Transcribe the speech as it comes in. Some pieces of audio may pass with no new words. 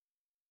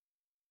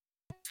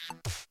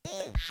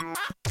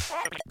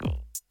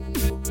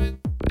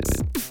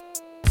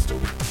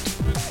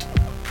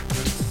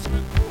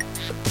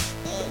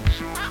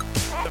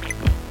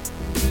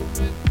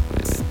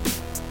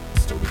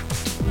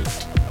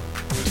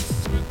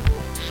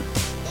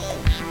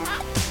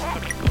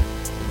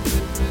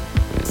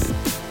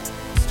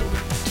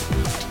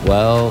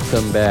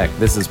Welcome back.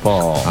 This is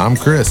Paul. I'm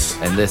Chris.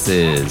 And this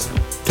is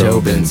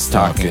Tobin's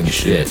Talking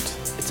Shit.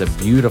 It's a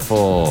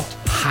beautiful,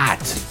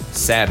 hot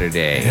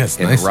Saturday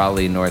in nice.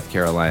 Raleigh, North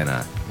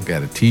Carolina.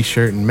 Got a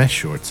t-shirt and mesh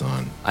shorts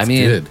on. I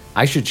mean,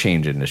 I should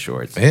change into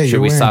shorts. Hey,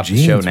 should we stop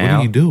jeans. the show now? What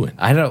are you doing?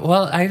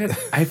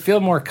 I feel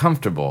more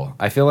comfortable.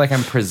 I feel like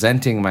I'm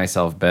presenting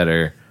myself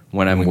better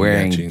when I'm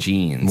wearing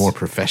jeans. More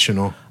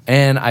professional.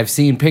 And I've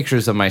seen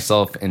pictures of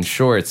myself in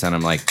shorts, and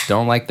I'm like,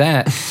 don't like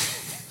that.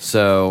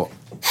 So,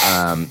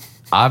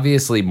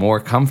 obviously more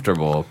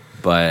comfortable,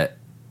 but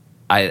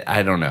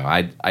I don't know.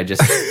 I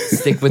just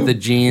stick with the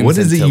jeans. What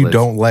is it you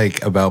don't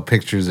like about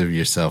pictures of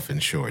yourself in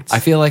shorts? I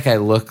feel like I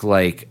look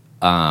like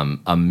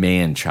a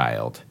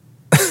man-child,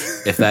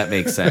 if that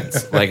makes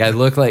sense. Like, I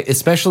look like,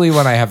 especially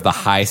when I have the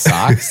high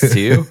socks,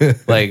 too.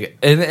 Like,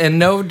 and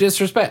no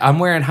disrespect, I'm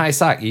wearing high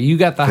socks. You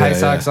got the high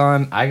socks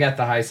on. I got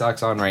the high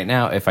socks on right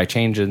now. If I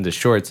change into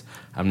shorts,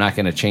 I'm not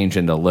going to change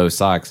into low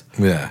socks.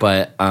 Yeah.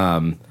 But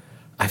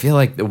I feel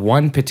like the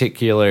one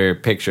particular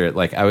picture,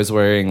 like, I was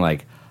wearing,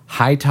 like,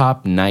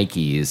 high-top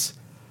Nikes,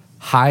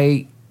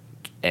 high,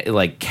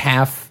 like,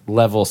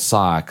 calf-level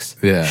socks,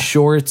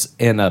 shorts,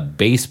 and a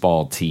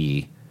baseball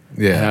tee.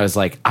 Yeah. And I was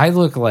like, I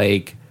look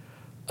like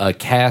a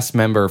cast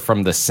member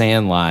from The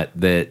Sandlot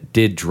that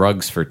did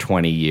drugs for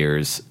 20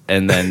 years,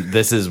 and then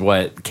this is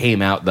what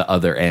came out the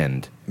other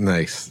end.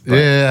 Nice. But,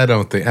 yeah, I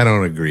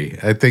don't agree.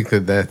 I think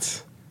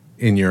that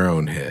in your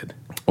own head.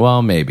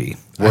 Well, maybe.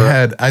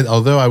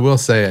 Although I will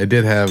say I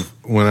did have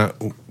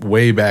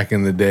way back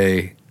in the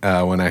day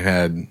not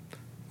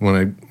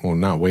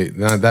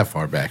that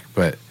far back,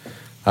 but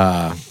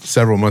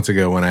several months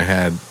ago when I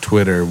had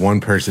Twitter,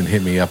 one person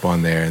hit me up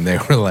on there, and they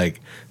were like,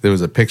 there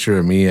was a picture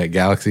of me at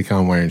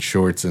GalaxyCon wearing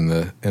shorts and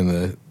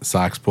the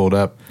socks pulled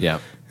up,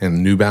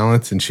 and New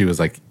Balance, and she was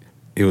like,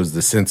 it was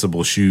the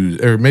Sensible shoes,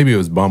 or maybe it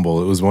was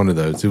Bumble. It was one of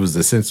those. It was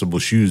the Sensible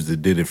shoes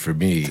that did it for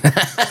me.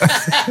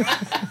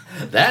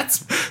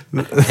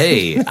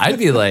 Hey, I'd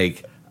be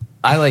like,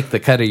 I like the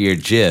cut of your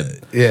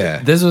jib. Yeah.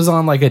 This was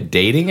on like a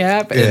dating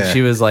app, and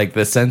she was like,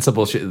 the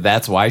Sensible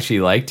that's why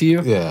she liked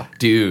you? Yeah.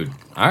 Dude,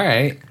 all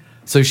right.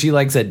 So she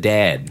likes a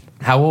dad.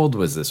 How old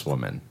was this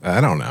woman?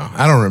 I don't know.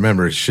 I don't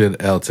remember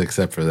shit else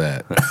except for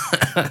that.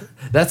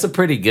 That's a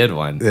pretty good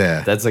one.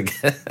 Yeah. That's a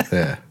good.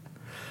 Yeah.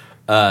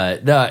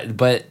 No,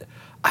 but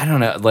I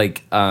don't know.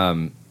 Like,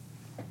 I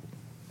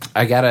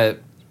gotta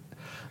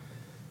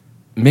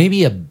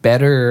maybe a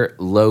better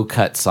low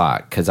cut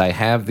sock, because I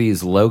have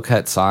these low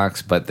cut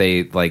socks, but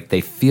they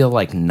feel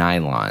like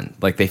nylon.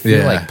 Like they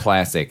feel like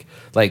plastic.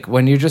 Like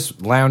when you're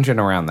just lounging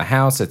around the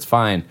house, it's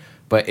fine.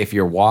 But if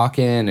you're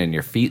walking and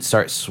your feet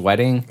start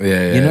sweating,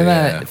 you know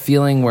that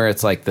feeling where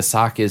it's like the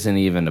sock isn't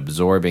even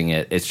absorbing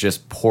it. It's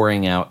just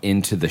pouring out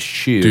into the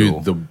shoe.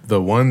 Dude, the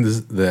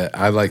ones that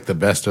I like the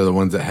best are the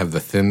ones that have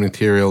the thin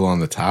material on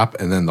the top,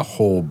 and then the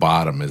whole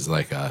bottom is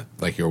like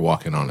you're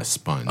walking on a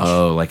sponge.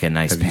 Oh, like a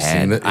nice pad. Have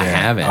you seen it? I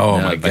haven't. Oh,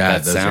 no, my but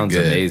God. That sounds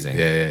amazing.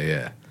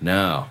 Yeah.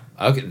 No.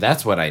 Okay,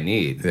 that's what I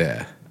need.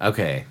 Yeah.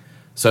 Okay.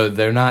 So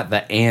they're not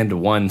the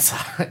and one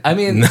sock. I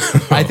mean,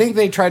 I think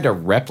they tried to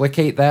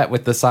replicate that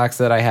with the socks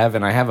that I have,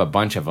 and I have a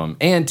bunch of them.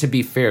 And to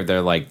be fair,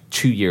 they're like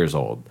 2 years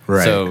old.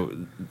 Right. So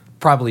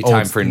probably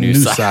time for new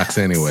socks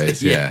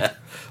anyways, yeah.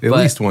 At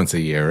least once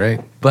a year,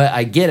 right? But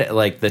I get it.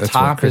 Like the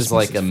top is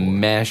like a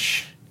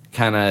mesh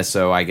kind of,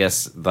 so I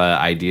guess the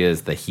idea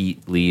is the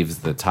heat leaves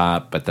the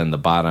top, but then the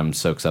bottom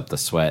soaks up the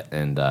sweat.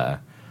 And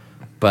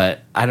but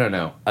I don't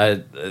know.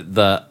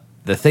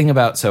 The thing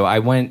about, so I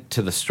went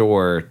to the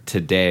store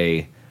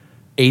today,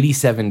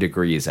 87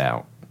 degrees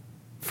out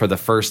for the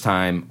first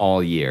time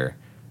all year.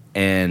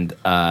 And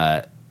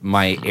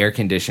my air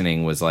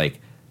conditioning was like,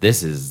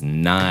 this is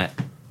not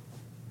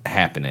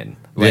happening.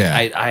 Like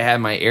I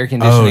had my air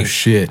conditioning. Oh,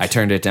 shit. I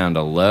turned it down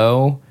to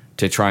low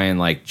to try and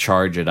like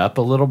charge it up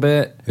a little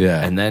bit.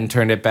 Yeah. And then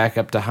turned it back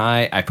up to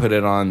high. I put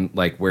it on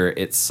like where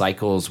it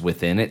cycles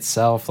within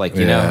itself. Like,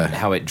 you know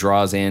how it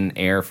draws in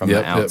air from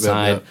the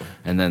outside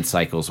and then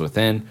cycles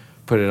within.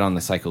 Put it on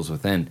the cycles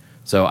within.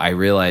 So I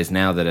realize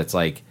now that it's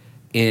like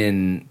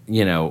in,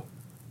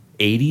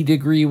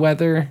 80-degree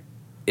weather,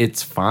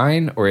 it's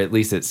fine, or at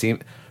least it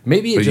seems.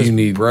 Maybe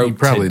it broke. You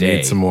probably today.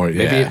 need some more.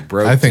 Maybe it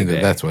broke. I think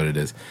today. that's what it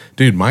is,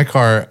 dude. My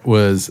car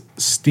was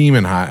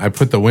steaming hot. I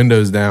put the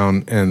windows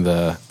down and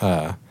the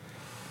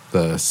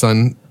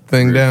sun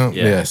thing down.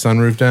 Yeah,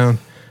 sunroof down,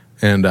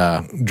 and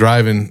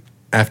driving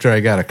after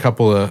I got a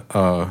couple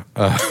of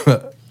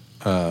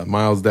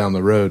miles down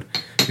the road,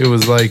 it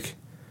was like,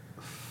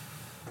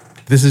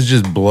 this is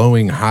just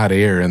blowing hot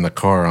air in the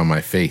car on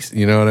my face.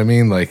 You know what I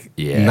mean? Like,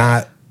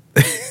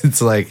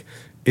 it's like,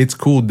 it's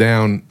cooled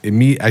down.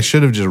 I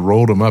should have just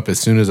rolled them up as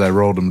soon as I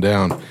rolled them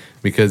down,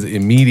 because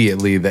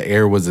immediately the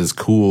air was as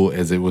cool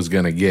as it was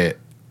going to get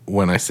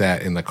when I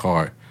sat in the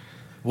car.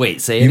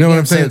 Wait, say it you know again. what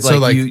I'm saying? So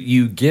like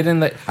you get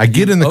in the I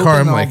get in the car.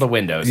 I'm all like the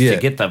windows to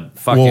get the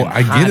fucking. Well,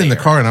 I get in the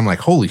air. car and I'm like,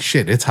 holy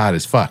shit, it's hot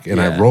as fuck. And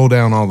I roll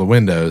down all the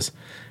windows,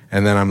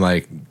 and then I'm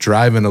like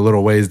driving a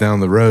little ways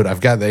down the road.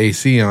 I've got the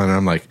AC on, and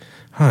I'm like,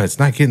 it's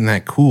not getting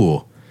that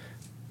cool.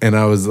 And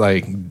I was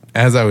like,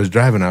 as I was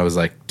driving, I was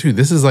like, dude,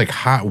 this is like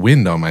hot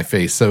wind on my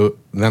face. So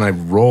then I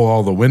roll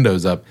all the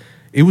windows up.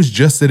 It was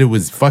just that it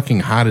was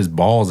fucking hot as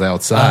balls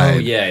outside. Oh,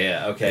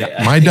 yeah, okay.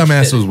 My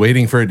dumbass was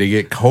waiting for it to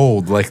get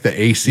cold, like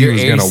the AC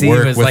was going to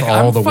work with like,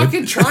 all the windows. I'm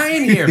fucking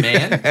trying here,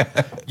 man.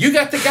 You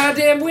got the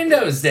goddamn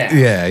windows down.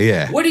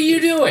 Yeah. What are you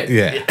doing?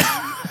 Yeah.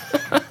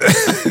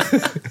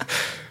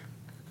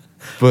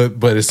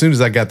 But as soon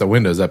as I got the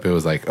windows up, it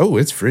was like, oh,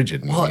 it's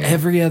frigid. Well,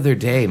 every other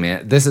day,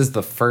 man. This is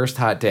the first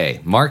hot day.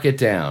 Mark it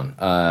down.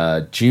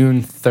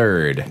 June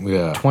 3rd,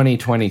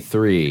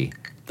 2023.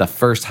 The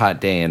first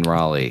hot day in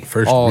Raleigh.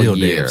 First all real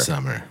year. day of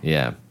summer.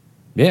 Yeah.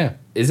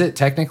 Is it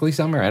technically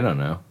summer? I don't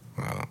know.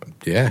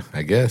 Yeah,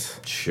 I guess.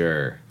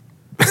 Sure.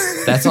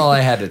 That's all I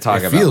had to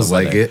talk about. Feels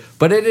like it.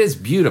 But it is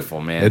beautiful,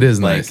 man. It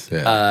is like, nice.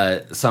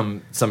 Yeah.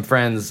 Some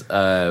friends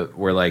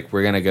were like,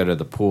 we're going to go to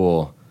the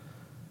pool.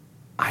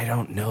 I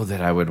don't know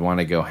that I would want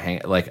to go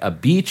hang. Like, a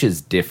beach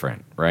is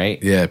different, right?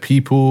 Yeah,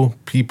 pee pool,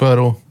 pee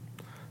puddle.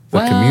 The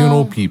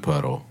communal pee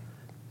puddle.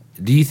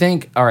 Do you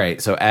think, all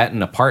right, so at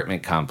an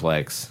apartment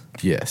complex.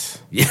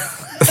 Yes. Yeah.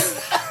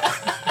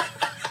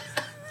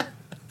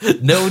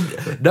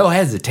 No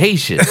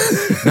hesitation.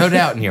 No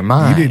doubt in your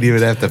mind. You didn't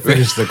even have to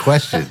finish the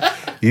question.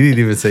 You didn't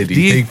even say, do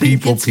you think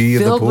people pee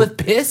in the pool? Filled with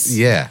piss?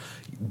 Yeah.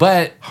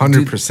 But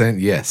 100%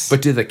 yes.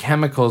 But do the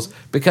chemicals,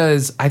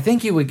 because I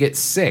think you would get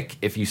sick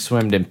if you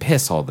swimmed in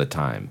piss all the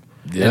time.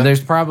 Yeah. And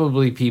there's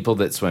probably people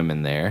that swim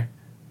in there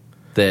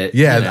that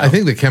I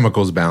think the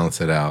chemicals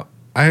balance it out.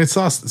 I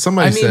saw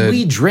somebody said,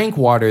 we drink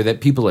water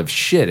that people have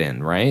shit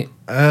in, right?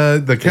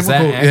 The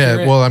chemical,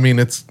 well, I mean,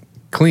 it's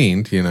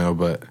cleaned,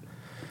 but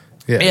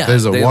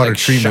there's a water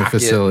treatment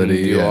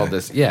facility. Do all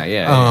this,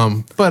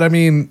 But I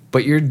mean,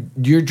 but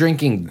you're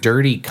drinking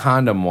dirty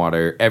condom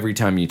water every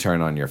time you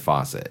turn on your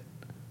faucet,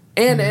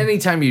 and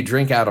anytime you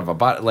drink out of a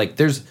bottle. Like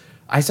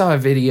I saw a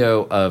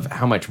video of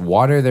how much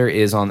water there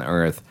is on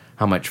Earth,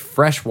 how much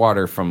fresh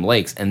water from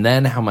lakes, and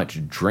then how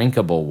much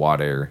drinkable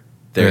water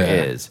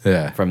there is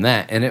from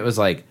that. And it was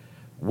like,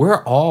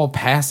 we're all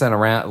passing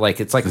around, like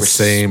it's like we're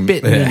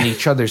spitting in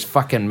each other's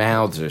fucking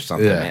mouths or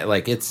something. Man.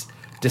 Like it's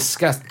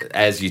disgusting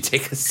as you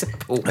take a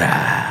sip of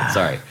water.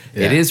 Sorry.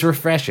 It is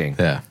refreshing.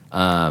 Yeah.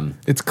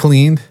 It's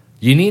cleaned.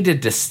 You need to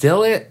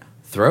distill it,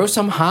 throw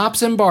some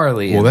hops and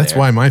barley in that's there.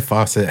 Why my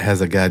faucet has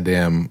a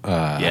goddamn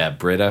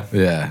Brita.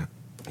 Yeah.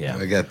 Yeah.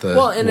 I got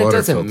the and it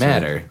doesn't filter.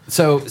 Matter.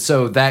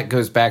 So that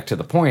goes back to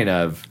the point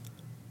of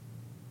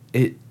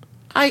it.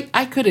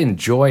 I could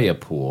enjoy a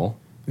pool.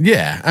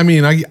 Yeah, I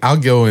mean, I'll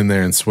go in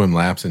there and swim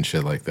laps and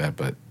shit like that,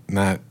 but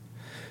not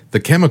the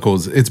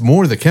chemicals. It's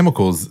more the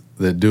chemicals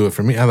that do it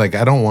for me. I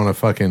don't want to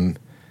fucking,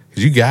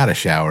 because you got to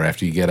shower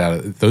after you get out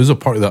of those.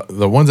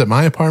 The ones at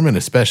my apartment,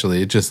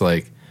 especially, it just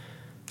like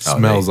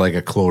smells like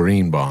a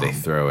chlorine bomb. They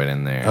throw it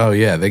in there. Oh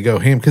yeah, they go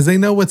ham because they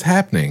know what's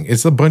happening.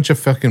 It's a bunch of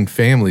fucking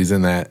families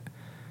in that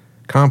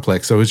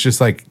complex, so it's just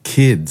like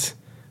kids.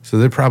 So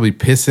they're probably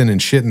pissing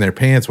and shitting their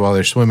pants while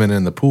they're swimming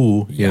in the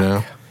pool, you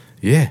know?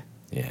 Yeah.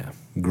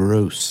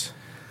 Gross.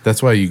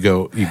 That's why you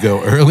go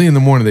early in the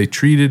morning. They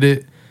treated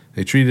it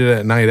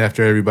at night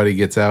after everybody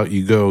gets out.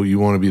 You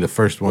want to be the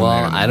first one there.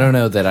 Well, I don't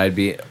know that I'd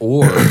be,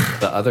 or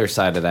the other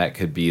side of that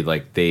could be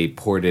like they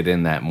poured it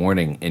in that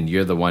morning and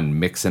you're the one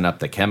mixing up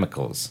the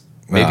chemicals.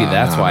 Maybe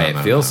that's why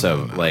it feels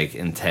so like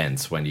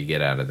intense when you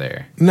get out of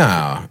there.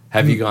 No.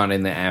 Have you gone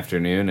in the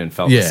afternoon and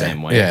felt the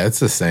same way? Yeah, it's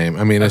the same.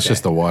 I mean, it's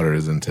just the water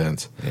is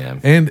intense. Yeah.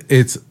 And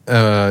it's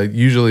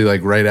usually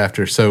like right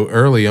after. So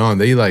early on,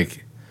 they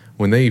like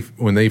when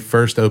they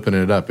first open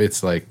it up,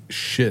 it's like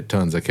shit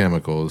tons of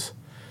chemicals.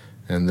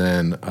 And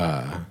then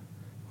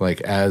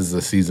like as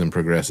the season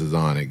progresses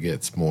on, it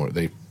gets more.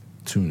 They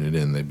tune it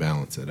in, they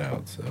balance it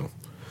out. So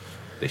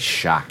they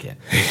shock it.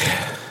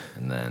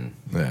 And then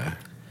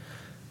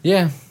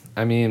Yeah,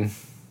 I mean,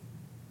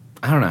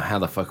 I don't know how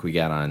the fuck we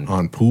got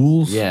on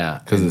pools.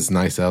 Yeah, because it's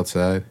nice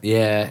outside.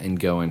 Yeah, and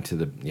going to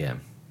the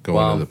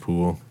to the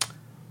pool.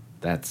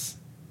 That's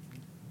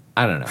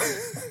I don't know.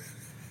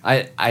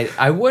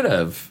 I would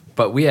have,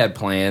 but we had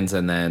plans,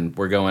 and then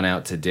we're going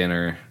out to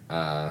dinner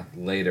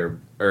later.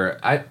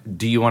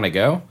 Do you want to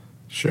go?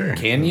 Sure.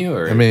 Can you?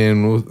 Or I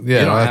mean, you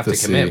don't have to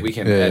commit. See. We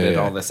can edit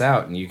all this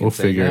out, and you can. We'll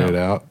figure it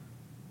out.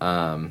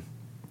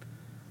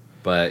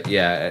 But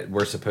yeah,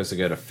 we're supposed to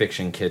go to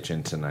Fiction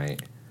Kitchen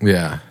tonight.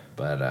 Yeah.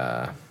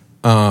 But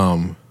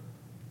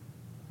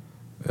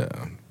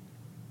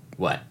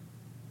what?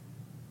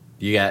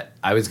 You got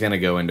I was gonna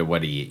go into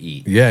what do you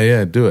eat?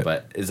 Yeah, do it.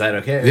 But is that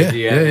okay? Yeah, do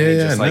you have any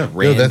just like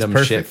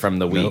random shit from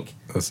the week?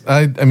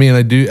 I mean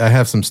I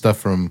have some stuff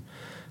from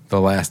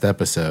the last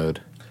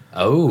episode.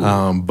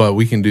 Oh. But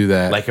we can do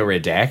that. Like a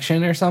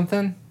redaction or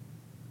something?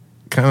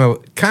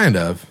 Kind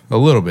of. A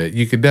little bit.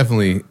 You could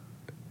definitely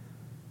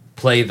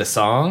play the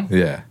song?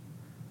 Yeah.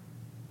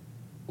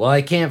 Well,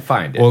 I can't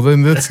find it. Well,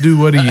 then let's do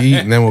what do you eat,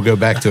 and then we'll go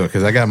back to it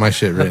because I got my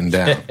shit written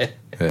down.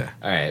 Yeah.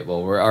 All right.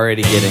 Well, we're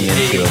already getting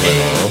into a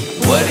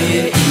little. What do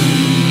you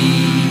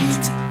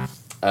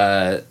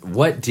eat?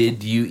 What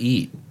did you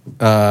eat?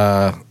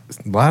 A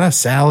lot of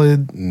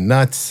salad,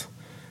 nuts,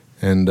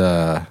 and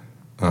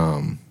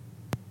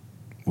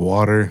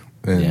water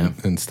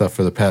and stuff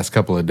for the past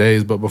couple of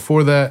days. But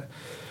before that,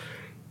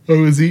 I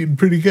was eating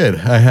pretty good.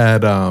 I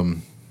had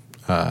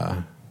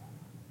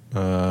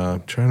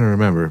trying to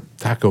remember,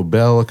 Taco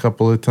Bell a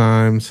couple of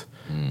times.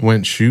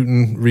 Went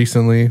shooting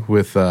recently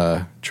with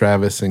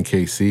Travis and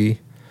KC.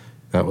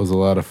 That was a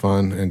lot of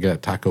fun, and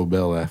got Taco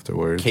Bell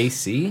afterwards.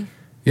 KC?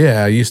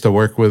 Yeah, I used to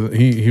work with.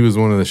 He was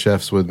one of the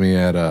chefs with me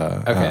at.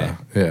 Okay.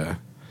 Yeah.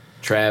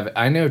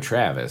 I know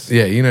Travis.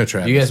 Yeah, you know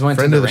Travis. You guys went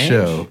friend to the of the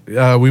range?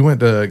 show. We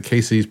went to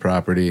KC's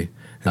property,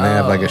 and they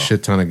have like a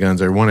shit ton of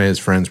guns. Or one of his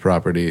friends'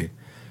 property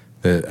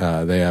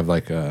that they have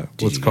like a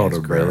what's called a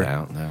grill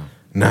out though.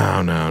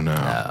 No.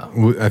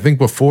 I think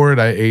before it,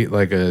 I ate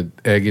like a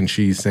egg and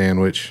cheese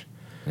sandwich.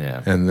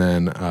 Yeah. And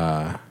then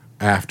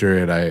after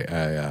it,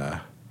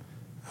 I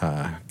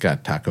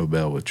got Taco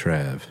Bell with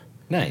Trav.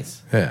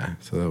 Nice. Yeah,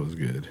 so that was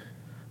good.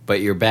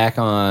 But you're back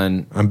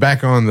on... I'm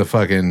back on the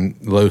fucking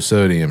low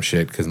sodium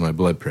shit because my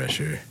blood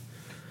pressure.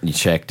 You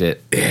checked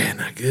it? Yeah,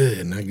 not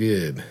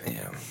good.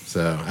 Yeah.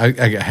 So I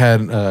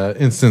had an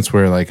instance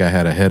where like I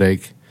had a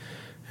headache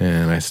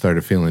and I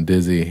started feeling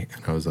dizzy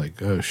and I was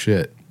like, oh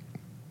shit.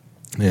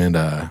 And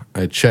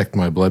I checked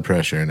my blood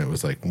pressure and it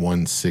was like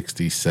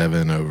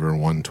 167 over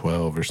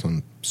 112 or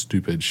some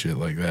stupid shit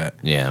like that.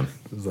 Yeah.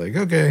 I was like,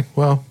 okay,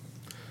 well,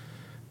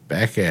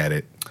 back at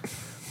it.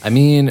 I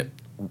mean,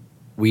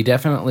 we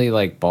definitely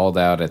like balled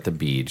out at the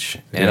beach.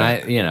 And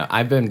I don't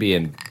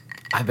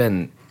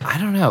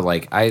know,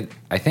 like I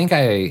think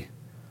the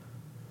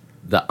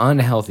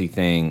unhealthy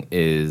thing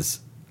is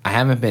I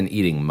haven't been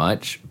eating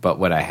much, but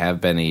what I have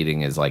been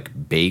eating is like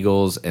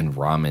bagels and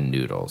ramen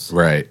noodles.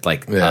 Right.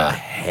 Like a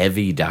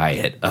heavy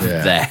diet of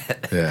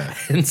that. Yeah.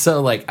 And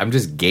so like I'm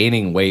just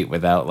gaining weight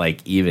without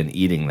like even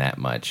eating that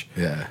much.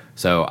 Yeah.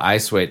 So I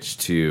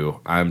switched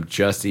to I'm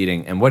just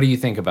eating. And what do you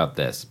think about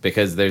this?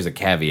 Because there's a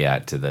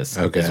caveat to this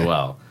as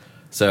well.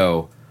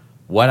 So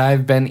what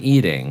I've been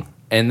eating,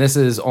 and this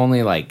is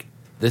like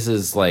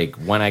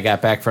when I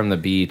got back from the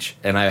beach,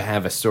 and I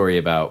have a story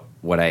about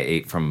what I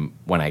ate from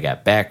when I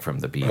got back from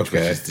the beach, which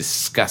is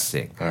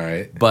disgusting. All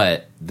right.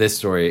 But this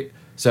story,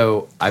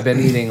 so I've been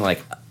eating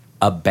like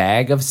a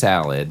bag of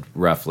salad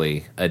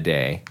roughly a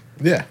day.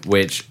 Yeah.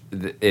 Which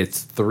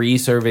it's 3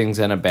 servings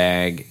in a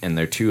bag, and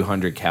they're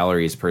 200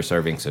 calories per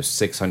serving, so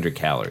 600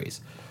 calories.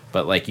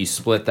 But like you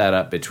split that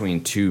up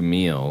between 2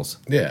 meals.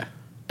 Yeah.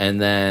 And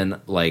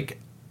then like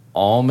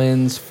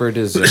almonds for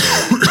dessert.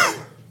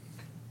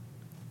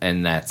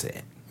 And that's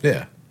it.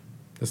 Yeah.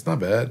 That's not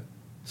bad.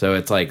 So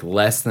it's like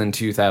less than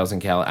 2,000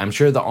 calories. I'm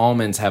sure the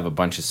almonds have a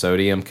bunch of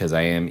sodium because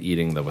I am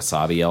eating the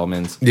wasabi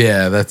almonds.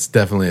 Yeah, that's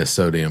definitely a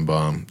sodium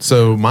bomb.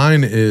 So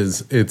mine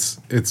is, it's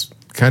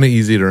kind of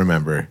easy to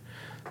remember.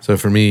 So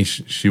for me,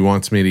 she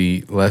wants me to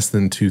eat less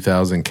than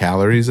 2,000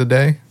 calories a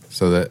day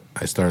so that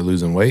I start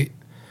losing weight.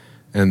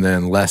 And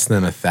then less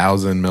than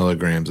 1,000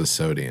 milligrams of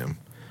sodium.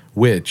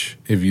 Which,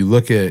 if you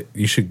look at,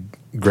 you should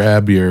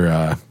grab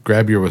your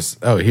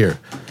here.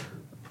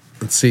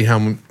 Let's see how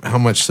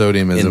much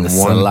sodium is in the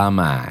one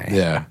salami.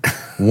 Yeah,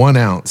 1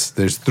 ounce.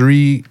 There's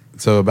 3,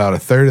 so about a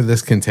third of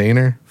this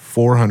container,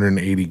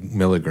 480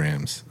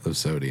 milligrams of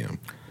sodium.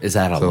 Is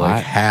that a lot?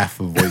 Like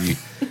half of what you.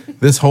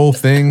 This whole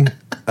thing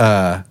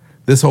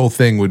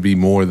would be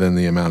more than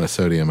the amount of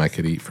sodium I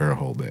could eat for a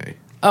whole day.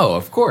 Oh,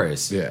 of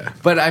course. Yeah,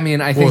 but I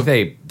mean, I think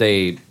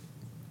they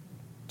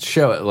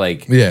show it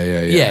like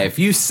yeah. If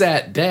you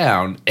sat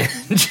down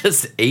and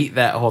just ate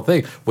that whole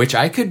thing, which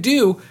I could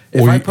do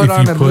if I put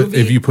on a movie.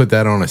 If you put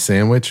that on a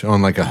sandwich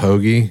on like a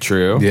hoagie,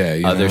 true.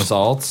 Yeah, other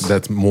salts.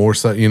 That's more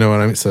so. You know what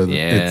I mean? So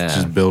it's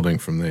just building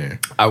from there.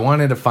 I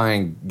wanted to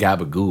find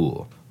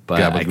gabagool,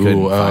 but I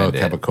couldn't find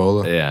it.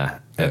 Capicola. Yeah,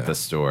 at the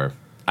store.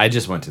 I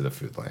just went to the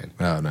food lane.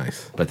 Oh,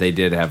 nice. But they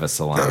did have a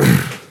salami.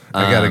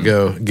 I gotta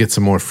go get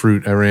some more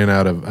fruit. I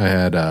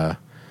had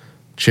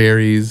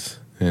cherries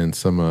and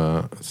some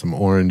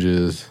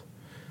oranges,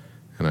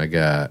 and I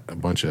got a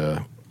bunch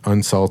of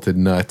unsalted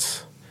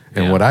nuts.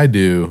 And what I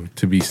do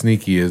to be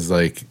sneaky is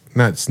like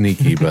not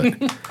sneaky, but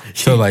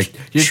so like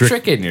you're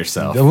tricking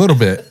yourself a little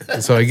bit.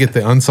 So I get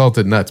the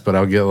unsalted nuts, but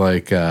I'll get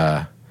like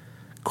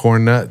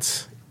corn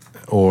nuts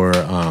or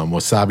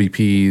wasabi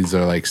peas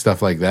or like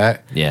stuff like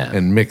that. Yeah,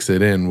 and mix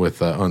it in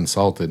with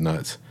unsalted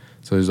nuts.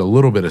 So there's a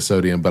little bit of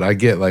sodium, but I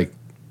get like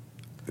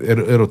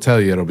it'll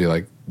tell you, it'll be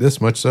like this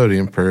much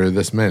sodium per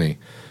this many.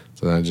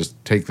 So then I just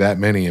take that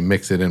many and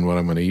mix it in what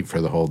I'm going to eat for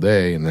the whole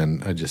day, and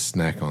then I just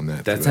snack on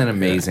that. That's an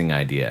amazing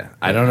idea.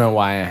 I don't know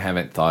why I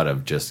haven't thought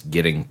of just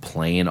getting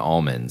plain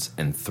almonds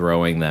and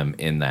throwing them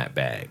in that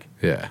bag.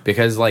 Yeah.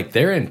 Because, like,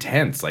 they're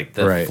intense. Like,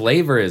 the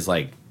flavor is,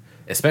 like,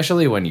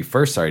 especially when you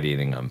first start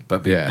eating them,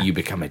 but you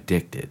become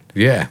addicted.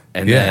 Yeah.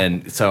 And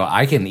then, so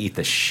I can eat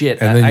the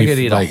shit. And then I could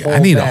eat like, a whole I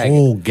need bag. a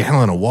whole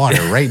gallon of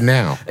water right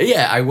now.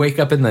 Yeah, I wake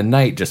up in the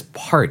night just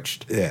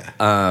parched. Yeah.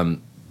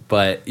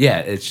 But yeah,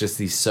 it's just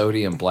these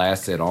sodium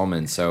blasted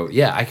almonds. So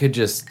yeah, I could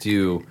just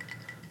do,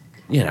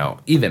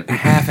 even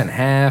half and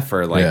half,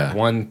 or like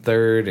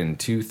 1/3 and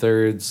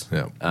 2/3.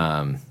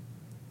 Yeah.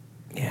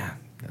 Yeah,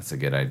 that's a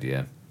good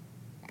idea.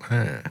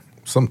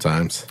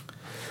 Sometimes.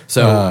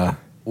 So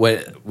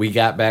when we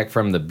got back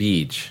from the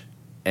beach,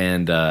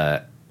 and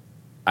I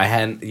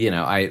hadn't,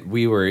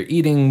 we were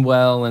eating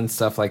well and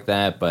stuff like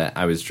that, but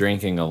I was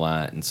drinking a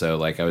lot, and so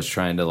like I was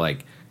trying to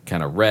like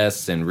kind of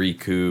rest and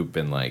recoup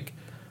and like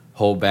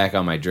hold back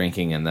on my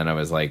drinking, and then I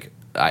was like,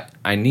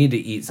 I need to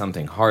eat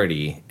something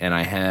hearty, and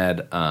I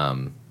had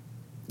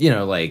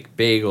like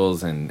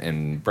bagels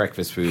and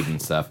breakfast food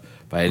and stuff,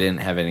 but I didn't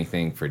have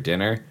anything for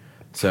dinner,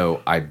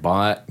 so I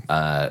bought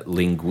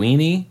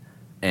linguine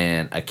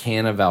and a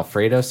can of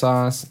Alfredo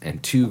sauce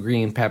and 2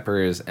 green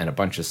peppers and a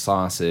bunch of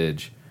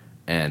sausage,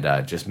 and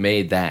just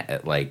made that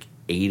at like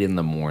 8 in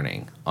the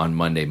morning on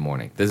Monday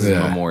morning. This is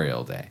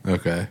Memorial Day.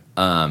 Okay.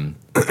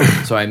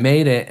 So I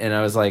made it, and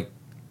I was like,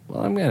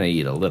 well, I'm gonna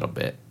eat a little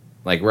bit,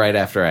 like right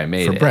after I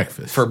made it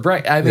for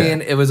breakfast. I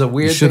mean, it was a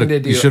weird thing to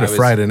do. You should have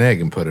fried an egg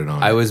and put it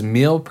on. I was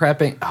meal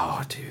prepping.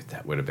 Oh, dude,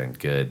 that would have been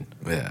good.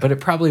 Yeah. But it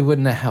probably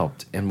wouldn't have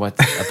helped in what's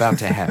about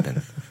to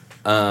happen.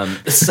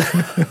 So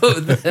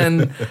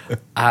then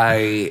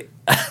I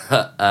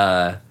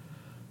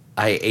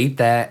ate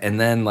that, and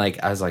then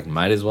like I was like,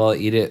 might as well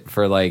eat it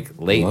for like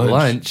late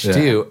lunch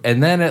too.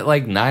 And then at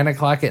like 9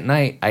 o'clock at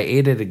night, I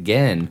ate it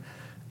again,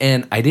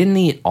 and I didn't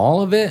eat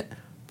all of it,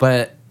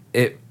 but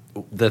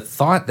the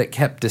thought that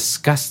kept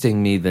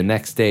disgusting me the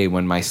next day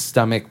when my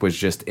stomach was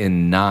just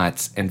in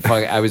knots, and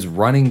I was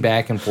running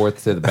back and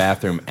forth to the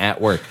bathroom at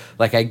work.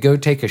 Like I'd go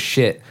take a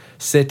shit,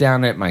 sit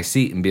down at my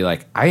seat, and be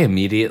like, I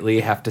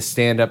immediately have to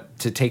stand up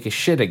to take a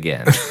shit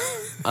again.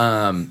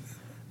 And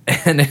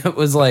it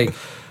was like,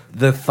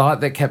 the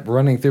thought that kept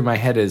running through my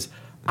head is,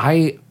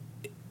 I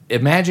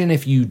imagine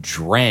if you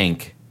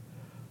drank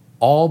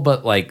all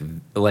but like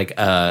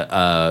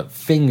a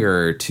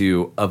finger or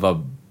two of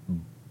a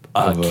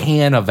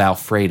can of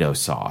Alfredo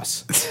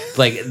sauce.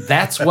 Like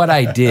that's what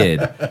I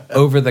did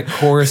over the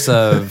course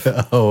of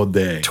the whole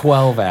day,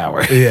 12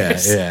 hours.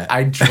 Yeah.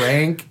 I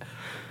drank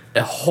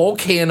a whole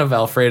can of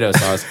Alfredo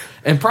sauce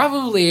and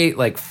probably ate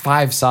like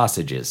 5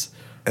 sausages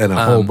and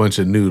a whole bunch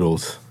of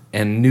noodles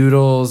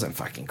and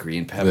fucking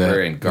green pepper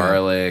and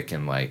garlic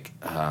and like,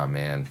 oh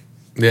man,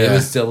 it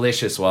was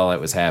delicious while it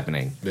was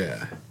happening.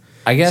 Yeah,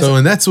 I guess. So,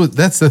 and that's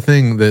the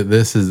thing that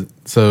this is.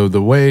 So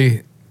the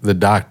way the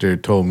doctor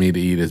told me to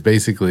eat is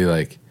basically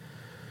like,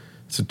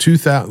 so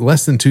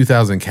less than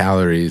 2,000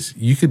 calories.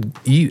 You could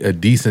eat a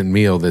decent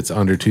meal that's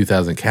under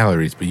 2,000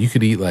 calories, but you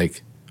could eat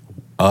like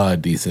a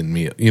decent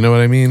meal. You know what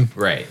I mean?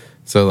 Right.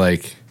 So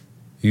like,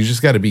 you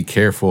just got to be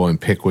careful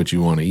and pick what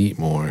you want to eat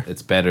more.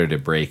 It's better to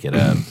break it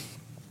up.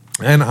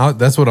 And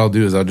that's what I'll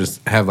do is I'll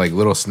just have like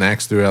little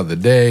snacks throughout the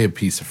day, a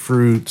piece of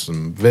fruit,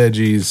 some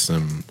veggies,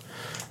 some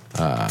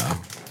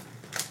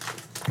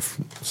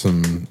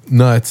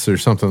nuts or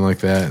something like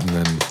that, and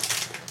then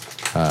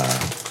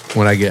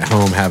when I get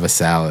home, have a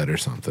salad or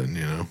something,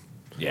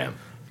 Yeah.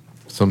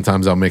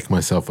 Sometimes I'll make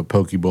myself a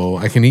poke bowl.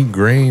 I can eat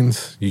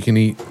grains. You can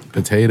eat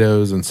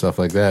potatoes and stuff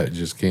like that. You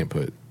just can't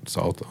put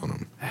salt on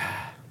them.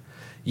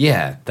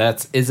 Yeah,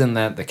 isn't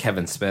that the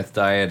Kevin Smith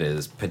diet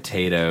is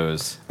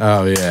potatoes?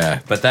 Oh yeah.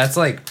 But that's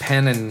like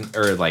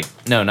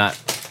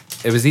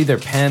it was either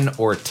Penn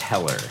or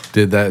Teller.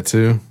 Did that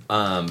too?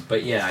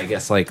 But yeah, I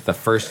guess like the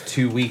first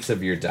 2 weeks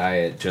of your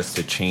diet, just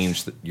to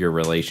change your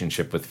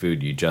relationship with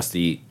food, you just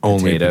eat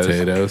only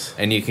potatoes.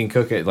 And you can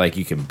cook it, like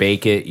you can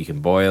bake it, you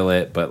can boil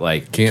it, but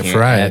like can't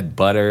fry add it.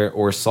 butter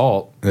or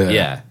salt.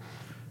 Yeah.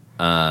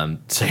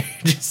 So you're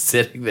just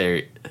sitting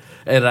there,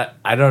 and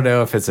I don't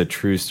know if it's a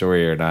true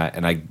story or not,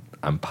 and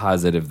I'm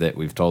positive that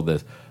we've told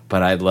this,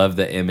 but I love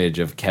the image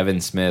of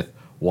Kevin Smith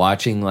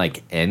watching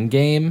like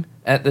Endgame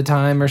at the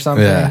time or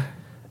something. Yeah.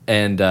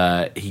 And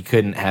he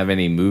couldn't have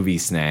any movie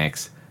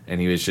snacks,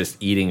 and he was just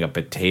eating a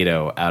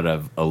potato out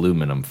of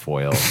aluminum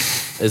foil,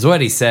 is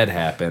what he said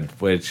happened,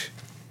 which,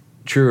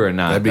 true or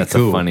not, that's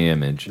cool. A funny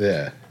image.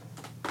 Yeah.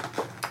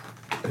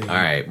 All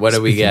right, what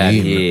do we got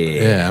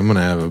here? Yeah, I'm going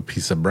to have a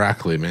piece of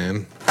broccoli,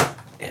 man.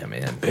 Yeah,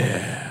 man.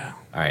 Yeah.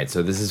 All right,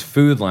 so this is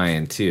Food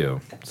Lion,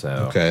 too.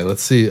 So okay,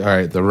 let's see. All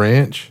right, the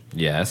ranch.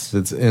 Yes.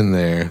 It's in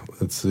there.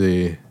 Let's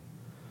see.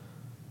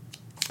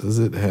 Does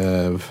it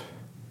have...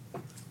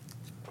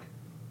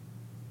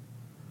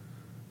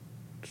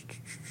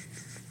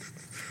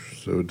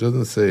 So it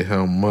doesn't say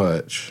how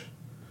much.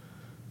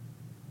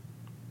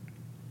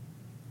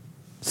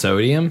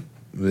 Sodium?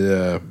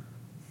 Yeah.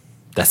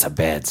 That's a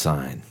bad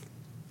sign.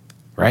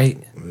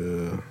 Right?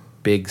 Yeah.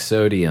 Big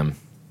sodium.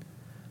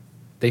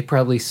 They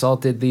probably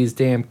salted these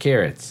damn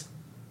carrots.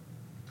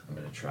 I'm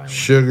going to try one.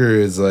 Sugar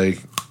is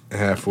like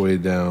halfway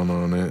down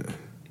on it.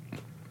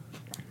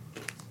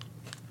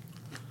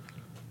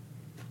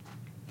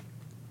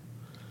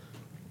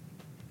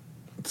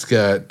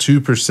 got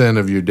 2%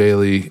 of your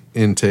daily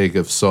intake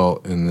of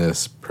salt in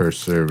this per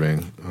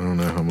serving. I don't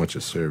know how much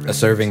a serving A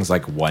serving's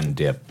like one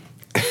dip.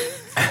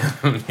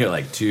 You're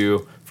like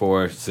 2,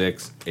 4,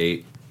 6,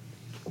 8.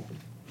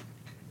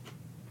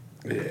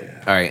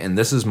 Yeah. All right, and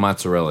this is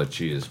mozzarella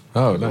cheese.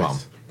 Oh, nice. Well,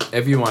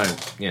 if you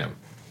want, you know.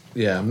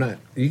 Yeah, I'm not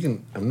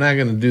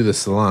gonna do the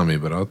salami,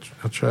 but I'll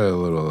try a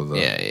little of the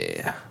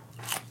Yeah.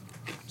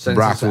 Since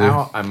broccoli. it's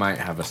out, I might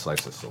have a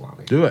slice of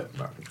salami. Do it.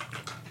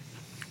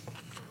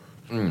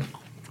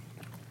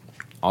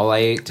 All I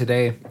ate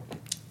today,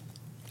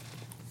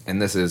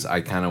 and this is, I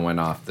kind of went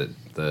off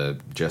the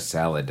just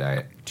salad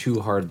diet.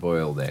 2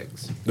 hard-boiled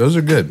eggs. Those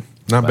are good.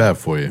 Not bad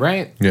for you,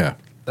 Right? Yeah,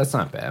 That's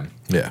not bad.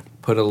 yeah,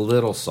 Put a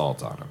little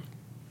salt on them,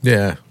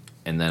 yeah.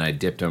 and then I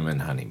dipped them in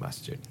honey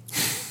mustard.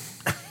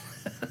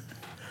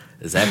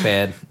 Is that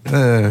bad?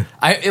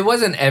 It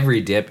wasn't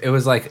every dip. It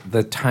was like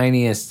the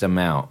tiniest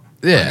amount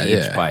on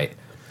each bite.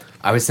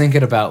 I was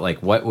thinking about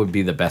like what would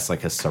be the best,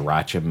 like a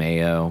sriracha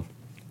mayo,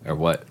 or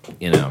what,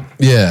 you know.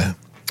 Yeah.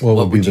 What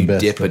would be would the you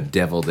best dip a thing?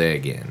 deviled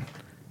egg in,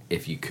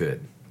 if you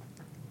could?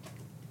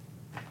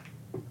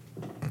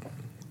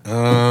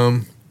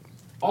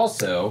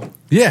 Also,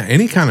 Yeah,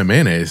 any kind of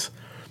mayonnaise,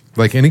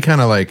 like any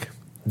kind of like,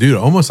 dude,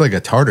 almost like a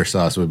tartar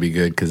sauce would be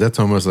good because that's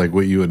almost like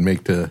what you would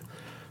make to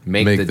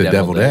make the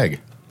deviled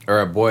egg. Or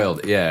a hard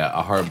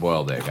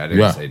boiled egg. I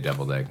didn't say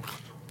deviled egg.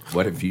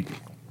 What if you?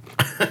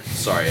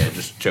 Sorry, I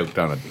just choked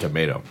on a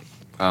tomato.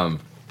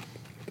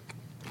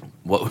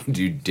 What would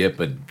you dip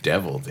a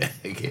deviled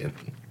egg in?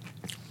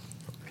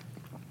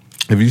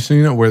 Have you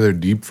seen it where they're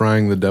deep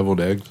frying the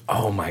deviled eggs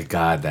Oh my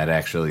god, that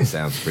actually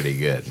sounds pretty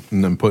good.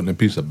 and then putting a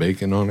piece of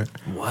bacon on it?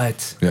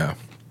 What? Yeah.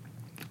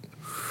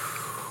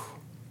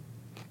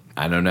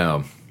 I don't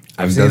know. It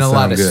I've seen does a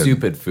lot sound of good.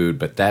 stupid food,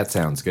 but that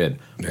sounds good.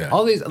 Yeah.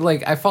 All these,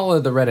 like, I follow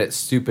the Reddit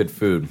stupid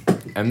food,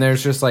 and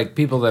there's just like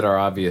people that are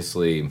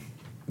obviously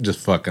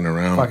Just fucking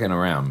around. fucking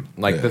around.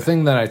 Like the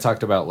thing that I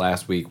talked about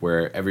last week,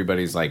 where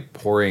everybody's like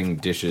pouring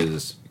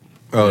dishes.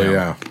 Oh, you know,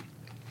 yeah.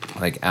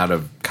 like out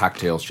of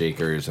cocktail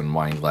shakers and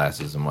wine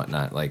glasses and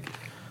whatnot. Like,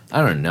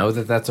 I don't know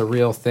that that's a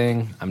real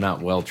thing. I'm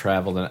not well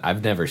traveled, and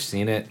I've never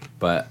seen it,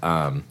 but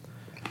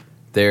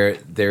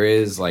there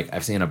is, like,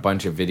 I've seen a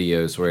bunch of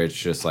videos where it's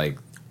just like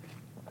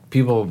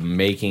people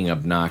making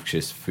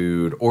obnoxious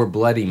food, or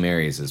Bloody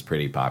Marys is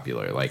pretty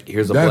popular. Like,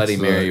 here's a That's, Bloody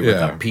Mary with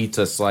yeah. a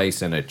pizza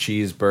slice and a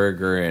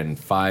cheeseburger and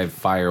 5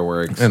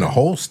 fireworks. And a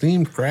whole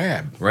steamed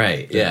crab.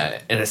 Right,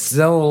 yeah. And it's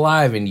still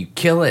alive, and you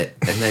kill it,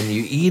 and then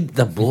you eat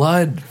the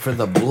blood for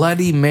the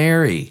Bloody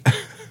Mary.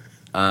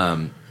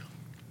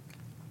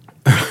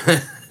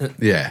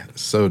 Yeah,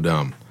 so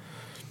dumb.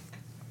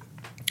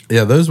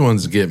 Yeah, those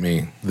ones get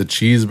me. The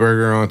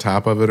cheeseburger on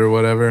top of it or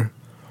whatever.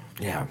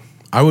 Yeah.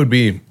 I would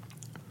be...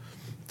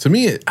 To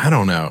me, I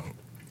don't know.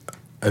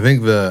 I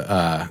think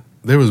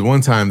there was one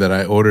time that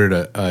I ordered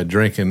a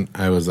drink and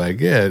I was like,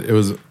 yeah, it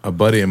was a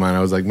buddy of mine. I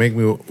was like, make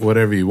me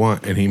whatever you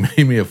want. And he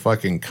made me a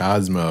fucking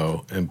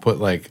Cosmo and put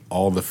like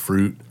all the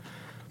fruit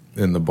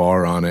in the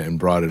bar on it and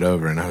brought it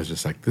over. And I was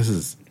just like, this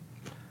is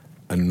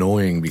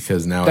annoying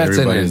because now That's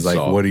everybody's an like,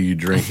 insult. what are you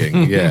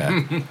drinking?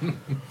 Yeah.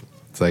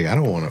 It's like, I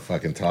don't want to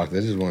fucking talk.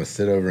 They just want to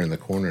sit over in the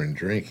corner and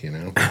drink, you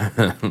know?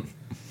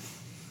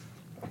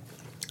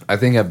 I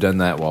think I've done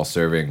that while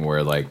serving,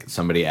 where like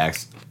somebody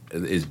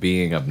is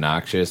being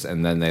obnoxious,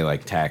 and then they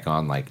like tack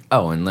on like,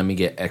 oh, and let me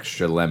get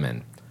extra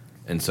lemon,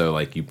 and so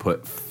like you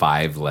put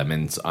 5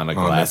 lemons on a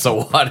glass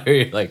of water.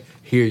 You're like,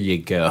 here you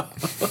go.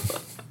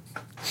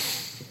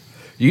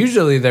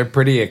 Usually they're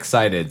pretty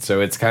excited,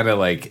 so it's kind of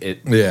like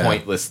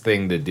pointless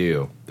thing to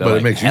do. They're But like,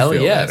 it makes you hell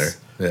feel yes.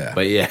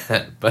 better.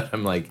 Yeah. But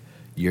I'm like,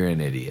 you're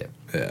an idiot.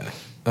 Yeah.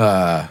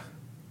 Yeah,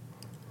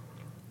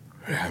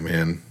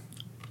 man.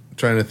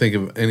 Trying to think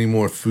of any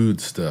more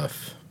food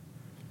stuff.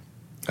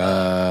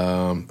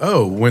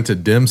 Went to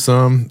dim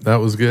sum. That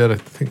was good. I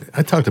think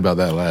I talked about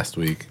that last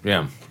week.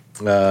 Yeah.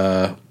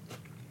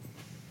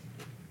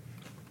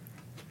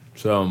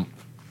 So,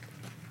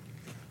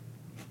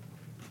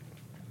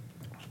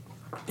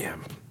 yeah.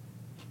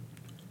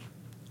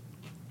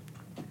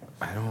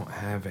 I don't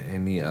have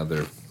any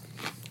other.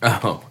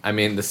 Oh, I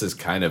mean, this is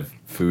kind of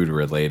food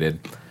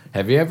related.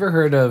 Have you ever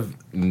heard of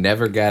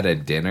Never Got a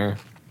Dinner?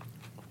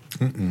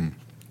 Mm-mm.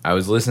 I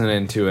was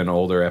listening to an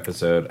older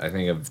episode, I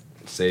think, of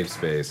Safe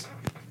Space,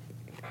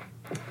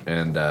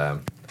 and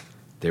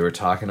they were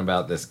talking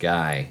about this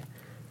guy.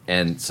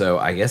 And so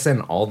I guess in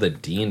all the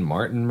Dean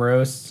Martin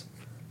roasts,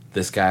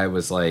 this guy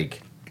was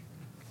like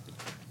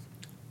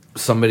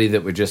somebody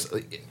that would just,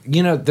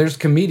 you know, there's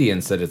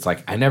comedians that it's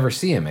like, I never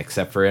see him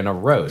except for in a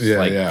roast. Yeah,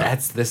 like, yeah.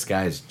 that's this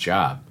guy's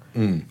job.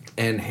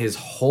 And his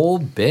whole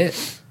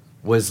bit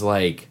was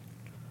like,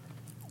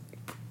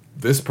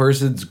 this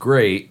person's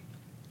great.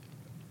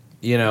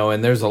 You know,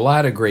 and there's a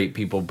lot of great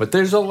people, but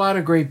there's a lot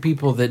of great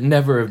people that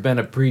never have been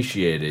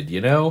appreciated, you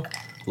know?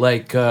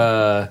 Like,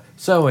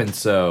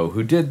 so-and-so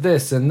who did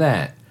this and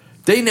that.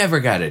 They never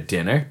got a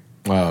dinner.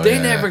 Oh, They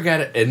yeah. never got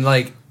it. And,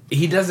 like,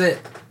 he does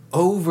it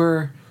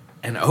over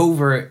and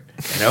over.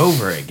 and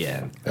over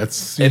again.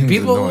 And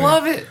people annoying.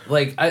 love it.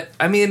 Like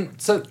I mean,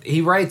 so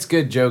he writes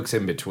good jokes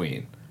in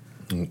between.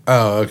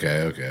 Oh,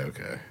 okay.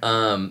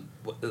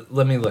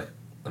 Let me look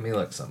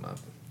some up.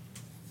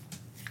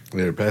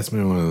 Here, pass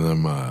me one of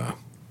them.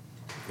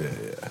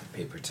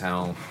 Paper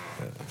towel.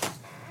 Yeah.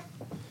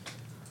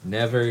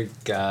 Never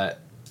got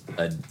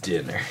a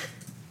dinner.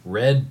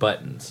 Red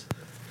buttons.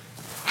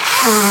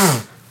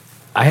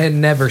 I had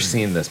never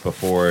seen this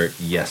before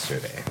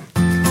yesterday.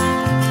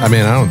 I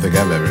mean, I don't think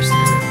I've ever seen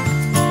it.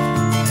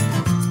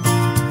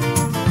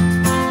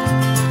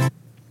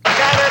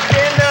 Got a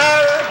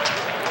dinner.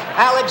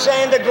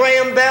 Alexander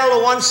Graham Bell,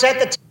 who once said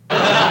the...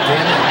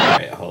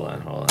 Wait, hold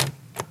on.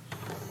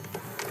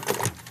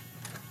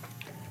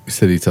 You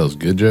said he tells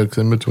good jokes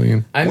in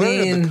between? Where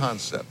did the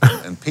concept,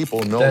 and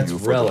people know you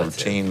for relative.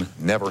 The routine,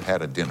 never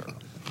had a dinner.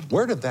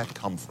 Where did that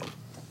come from?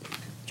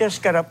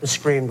 Just got up and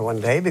screamed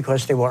one day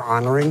because they were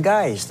honoring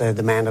guys. The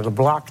man of the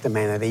block, the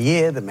man of the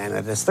year, the man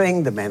of this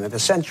thing, the man of the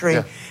century.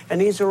 Yeah.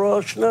 And these are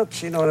all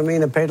schnooks, you know what I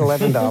mean? They paid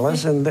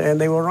 $11 and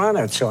they were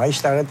honored. So I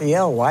started to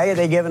yell, why are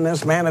they giving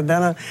this man a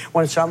dinner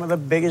when some of the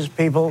biggest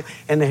people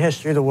in the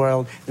history of the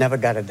world never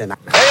got a dinner?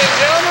 Ladies and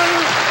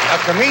gentlemen, a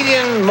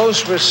comedian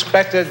most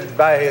respected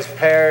by his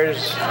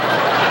peers.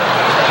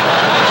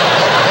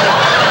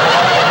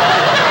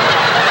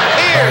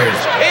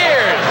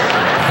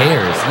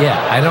 Pears,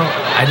 yeah. I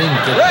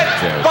didn't get Red that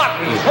joke.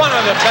 Buttons, one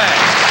of the best.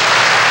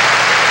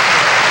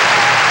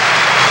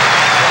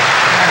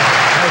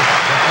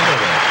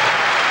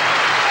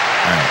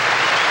 All right.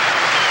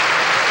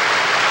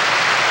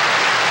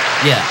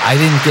 Yeah, I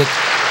didn't get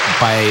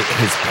by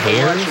his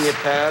pears. Watching you,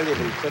 pal. You've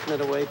been putting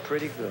it away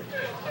pretty good.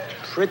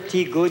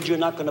 Pretty good. You're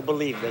not going to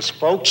believe this,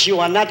 folks. You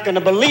are not going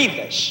to believe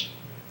this.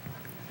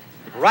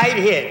 Right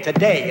here,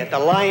 today, at the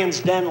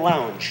Lion's Den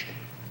Lounge.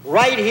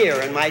 Right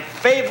here in my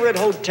favorite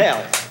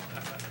hotel,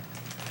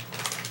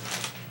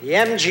 the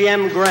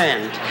MGM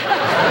Grand.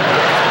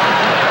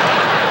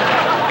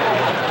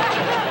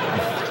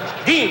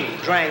 Dean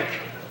drank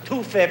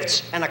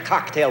 2/5 and a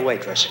cocktail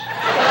waitress.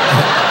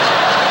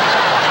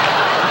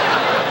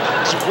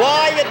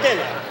 Why a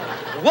dinner?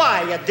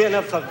 Why a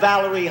dinner for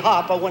Valerie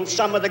Harper when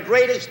some of the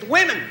greatest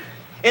women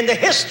in the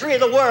history of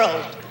the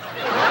world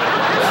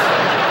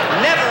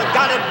never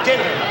got a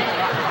dinner?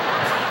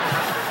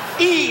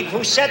 Eve,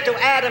 who said to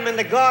Adam in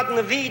the Garden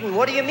of Eden,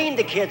 what do you mean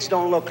the kids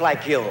don't look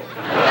like you?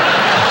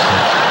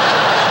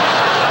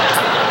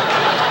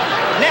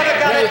 Never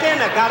got a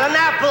dinner. Got an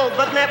apple,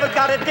 but never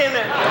got a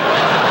dinner.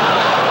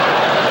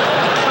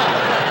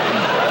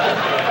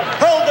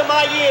 Hulda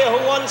Meyer,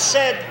 who once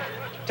said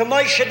to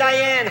Moshe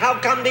Dayan, how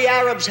come the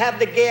Arabs have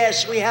the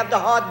gas, we have the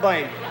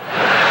heartburn?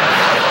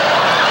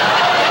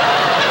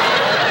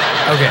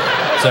 Okay,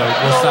 so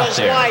we'll stop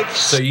there. Wives.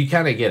 So you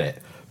kind of get it.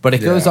 But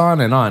it goes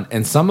on,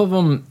 and some of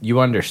them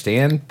you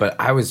understand. But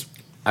I was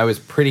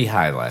pretty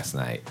high last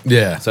night.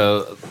 Yeah.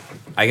 So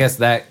I guess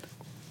that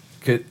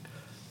could.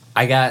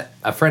 I got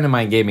a friend of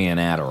mine gave me an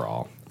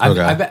Adderall.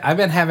 I've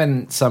been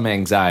having some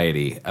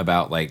anxiety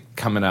about like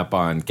coming up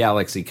on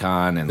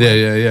GalaxyCon and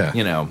yeah.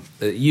 You know,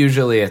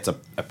 usually it's a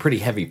pretty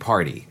heavy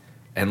party.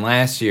 And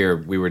last year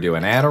we were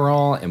doing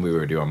Adderall and we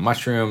were doing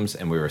mushrooms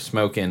and we were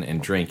smoking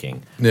and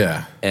drinking.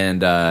 Yeah.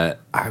 And I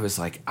was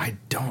like, I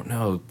don't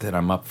know that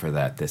I'm up for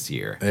that this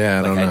year.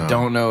 Yeah, I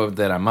don't know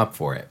that I'm up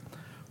for it.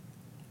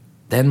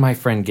 Then my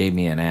friend gave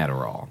me an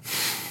Adderall.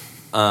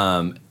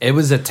 It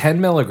was a 10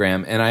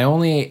 milligram, and I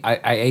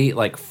ate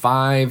like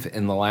 5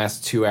 in the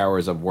last 2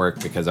 hours of work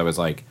because I was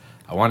like,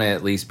 I want to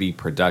at least be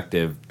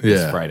productive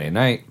this Friday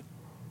night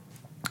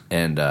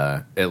and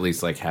at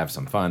least like have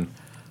some fun.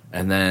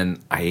 And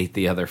then I ate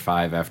the other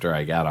 5 after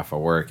I got off of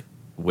work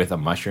with a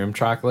mushroom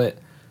chocolate,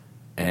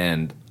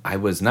 and I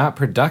was not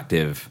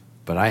productive,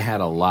 but I had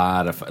a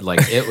lot of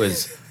like it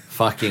was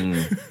fucking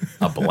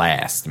a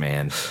blast,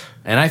 man.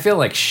 And I feel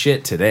like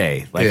shit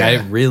today. Like I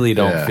really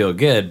don't feel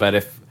good, but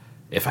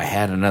if I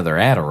had another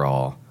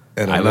Adderall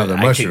and another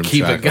mushroom I could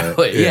keep chocolate. it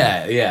going.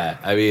 Yeah.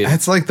 I mean,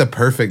 that's like the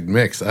perfect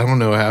mix. I don't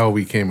know how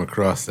we came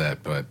across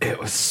that, but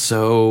it was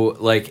so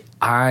like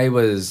I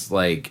was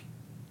like,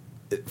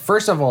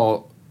 first of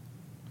all,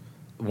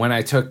 when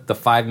I took the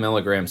 5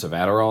 milligrams of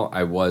Adderall,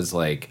 I was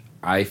like,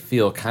 I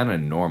feel kind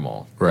of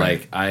normal. Right.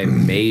 Like I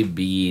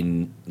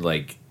maybe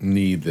like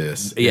need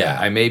this. Yeah,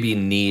 I maybe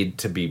need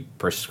to be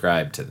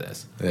prescribed to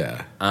this.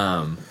 Yeah.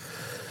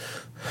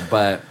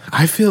 But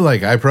I feel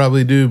like I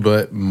probably do,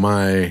 but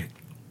I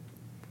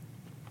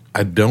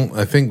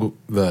think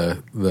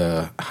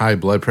the high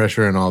blood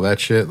pressure and all that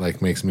shit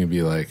like makes me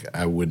be like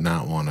I would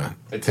not want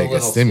to take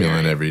a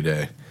stimulant every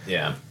day.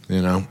 Yeah.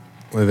 You know?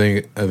 I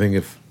think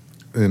if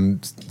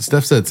and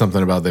Steph said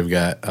something about they've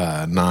got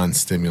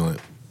non-stimulant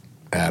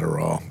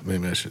Adderall.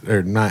 Maybe I should,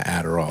 or not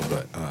Adderall,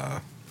 but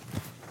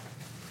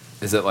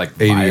is it like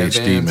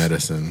ADHD Vyvanse?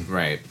 medicine?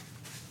 Right.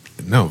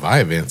 No,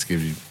 Vyvanse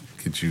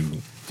gets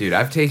you. Dude,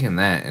 I've taken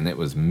that and it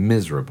was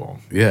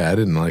miserable. Yeah, I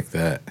didn't like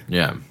that.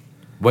 Yeah.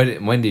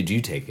 When did you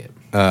take it?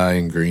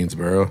 In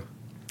Greensboro.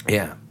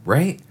 Yeah.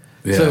 Right.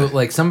 Yeah. So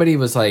like somebody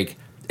was like,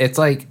 it's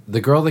like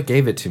the girl that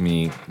gave it to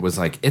me was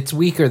like, it's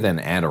weaker than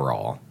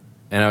Adderall.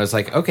 And I was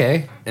like,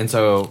 okay. And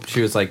so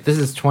she was like, this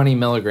is 20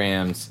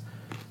 milligrams.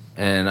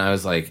 And I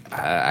was like,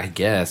 I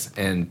guess.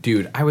 And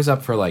dude, I was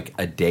up for like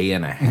a day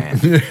and a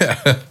half.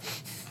 Yeah.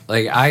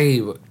 Like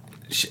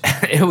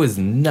it was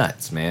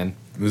nuts, man.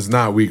 It was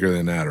not weaker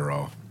than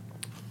Adderall.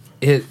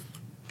 It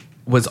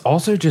was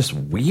also just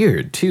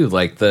weird too.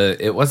 Like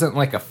it wasn't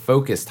like a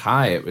focused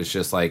high. It was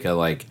just like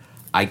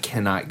I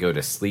cannot go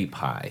to sleep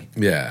high.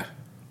 Yeah.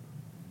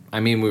 I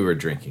mean, we were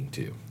drinking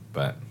too,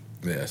 but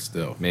yeah,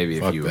 still. Maybe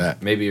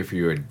if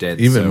you were dead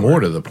even sober. more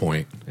to the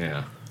point.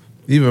 Yeah.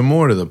 Even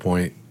more to the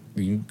point.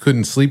 You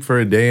couldn't sleep for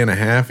a day and a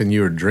half and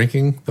you were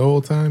drinking the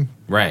whole time?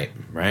 Right.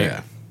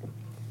 Yeah.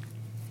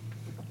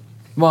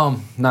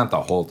 Well, not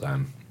the whole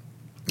time.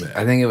 Yeah.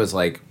 I think it was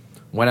like,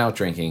 went out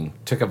drinking,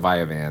 took a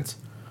Vyvanse,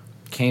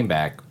 came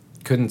back,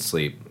 couldn't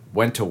sleep,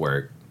 went to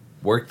work,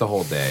 worked the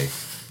whole day,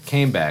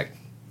 came back,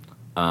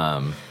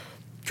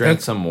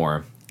 drank some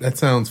more. That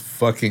sounds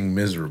fucking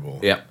miserable.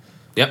 Yep.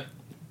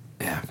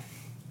 Yeah.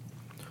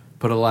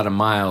 Put a lot of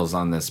miles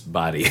on this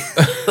body.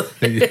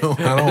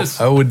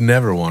 I would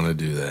never want to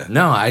do that.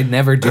 No, I'd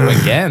never do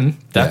it again.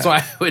 That's why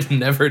I would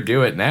never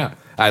do it now.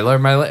 I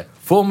learned my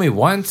fool me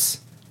once.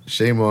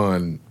 Shame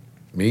on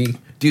me.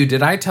 Dude,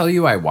 did I tell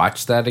you I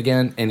watched that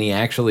again and he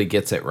actually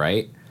gets it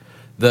right?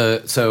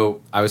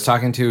 So I was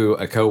talking to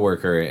a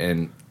coworker,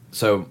 and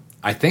so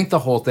I think the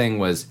whole thing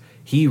was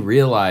he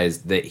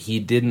realized that he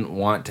didn't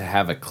want to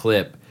have a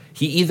clip.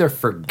 He either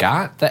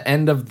forgot the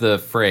end of the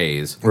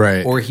phrase,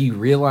 right, or he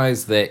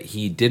realized that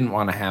he didn't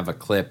want to have a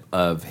clip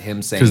of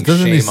him saying "Because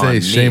doesn't shame he say on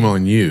me. shame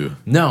on you?"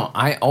 No,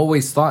 I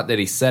always thought that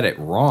he said it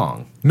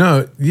wrong.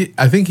 No,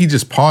 I think he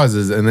just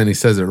pauses and then he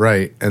says it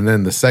right, and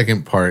then the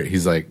second part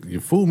he's like, "You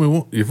fool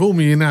me,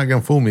 you're not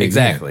gonna fool me."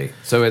 Exactly. Again.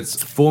 So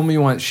it's fool me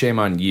once, shame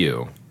on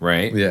you,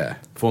 right? Yeah.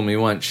 Fool me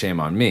once, shame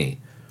on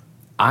me.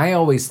 I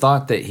always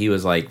thought that he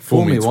was like,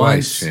 fool me twice,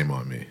 once, shame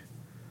on me.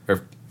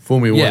 Or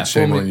fool me once,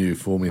 shame on you.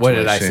 Fool me what twice.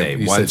 What did I shame, say?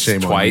 You Once, said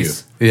shame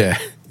twice? On you. Yeah.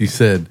 You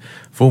said,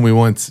 fool me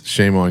once,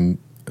 shame on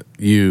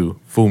you.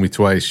 Fool me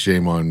twice,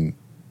 shame on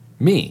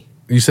me.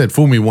 You said,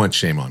 fool me once,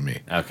 shame on me.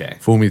 Okay.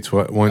 Fool me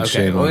once,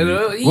 shame on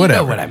you. You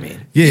Whatever. know what I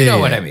mean. Yeah, you know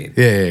what I mean.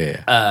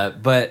 Yeah.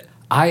 But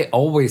I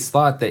always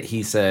thought that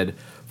he said,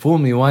 fool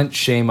me once,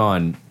 shame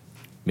on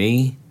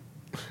me.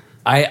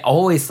 I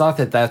always thought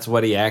that that's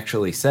what he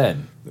actually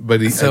said.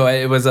 But so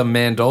it was a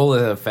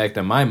Mandela effect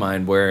in my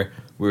mind where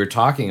we were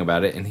talking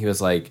about it, and he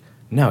was like,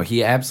 no,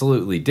 he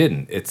absolutely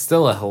didn't. It's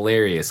still a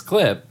hilarious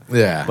clip.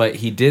 Yeah. But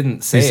he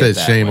didn't say he says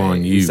that shame way.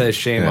 on you. He says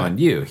shame on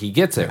you. He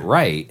gets it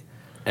right.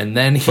 And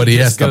then he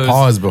has to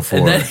pause before.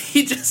 And then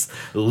he just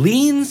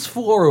leans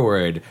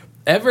forward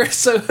ever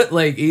so,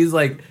 like, he's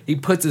like, he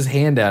puts his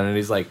hand down and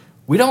he's like,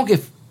 we don't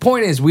get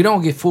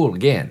fooled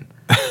again.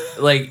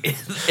 Like,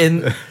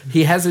 and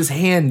he has his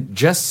hand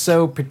just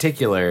so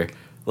particular,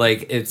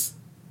 like it's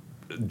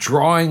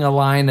drawing a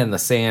line in the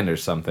sand or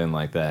something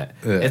like that.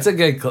 Yeah. It's a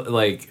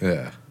good,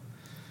 yeah.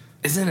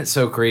 Isn't it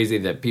so crazy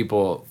that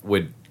people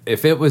would,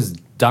 if it was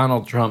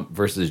Donald Trump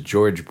versus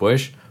George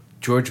Bush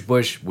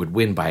would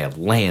win by a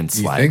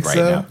landslide right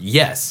now.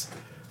 Yes.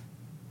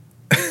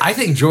 I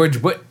think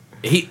George Bush,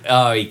 he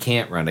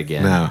can't run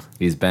again. No.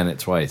 He's been it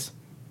twice.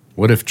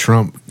 What if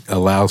Trump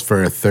allows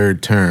for a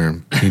third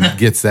term? He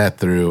gets that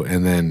through,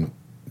 and then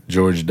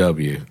George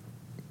W.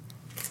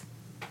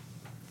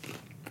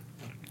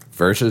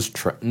 Versus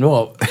Trump.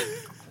 No.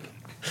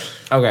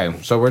 Okay,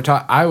 so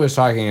I was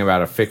talking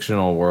about a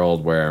fictional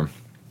world where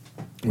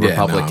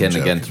Republican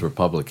against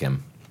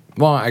Republican.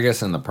 Well, I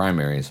guess in the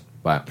primaries,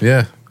 but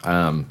yeah.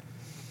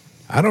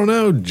 I don't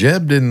know.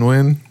 Jeb didn't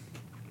win.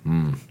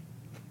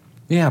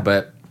 Yeah,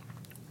 but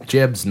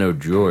Jeb's no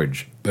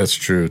George. That's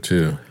true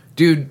too.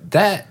 Dude,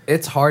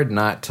 it's hard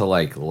not to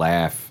like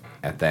laugh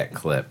at that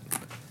clip.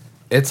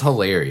 It's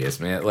hilarious,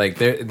 man. Like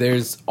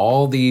there's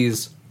all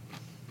these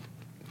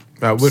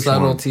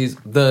subtleties.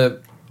 One?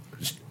 The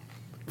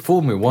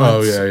fool me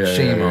once,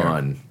 shame yeah.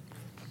 on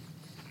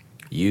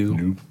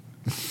you.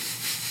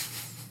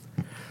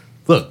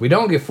 Look, we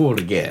don't get fooled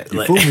again.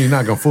 You fool me, you're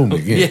not gonna fool me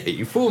again. Yeah,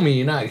 you fool me,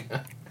 you're not.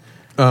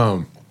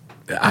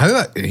 I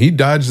thought he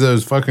dodged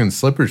those fucking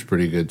slippers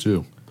pretty good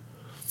too.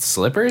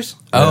 Slippers?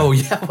 Yeah. Oh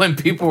yeah, when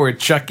people were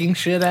chucking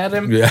shit at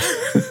him. Yeah,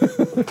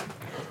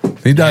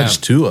 he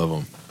dodged two of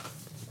them.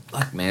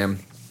 Look, man,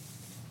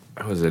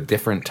 it was a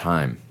different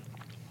time.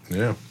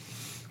 Yeah.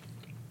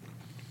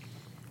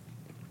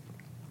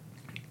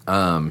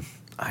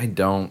 I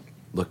don't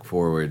look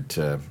forward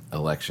to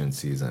election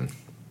season.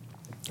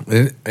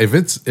 If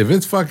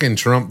it's fucking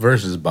Trump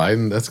versus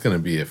Biden, that's gonna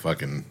be a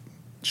fucking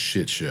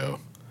shit show.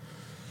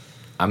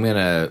 I'm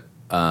gonna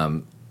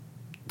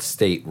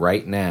state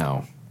right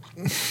now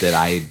that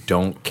I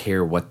don't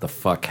care what the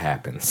fuck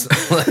happens.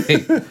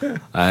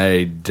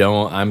 I'm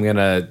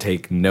gonna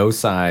take no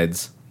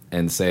sides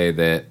and say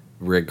that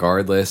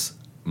regardless,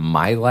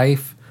 my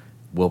life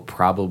will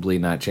probably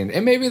not change.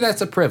 And maybe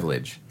that's a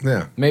privilege.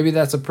 Yeah. Maybe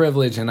that's a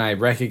privilege and I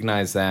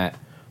recognize that,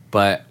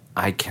 but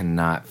I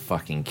cannot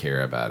fucking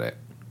care about it.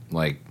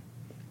 Like,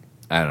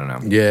 I don't know.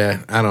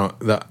 Yeah,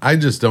 I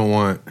just don't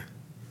want.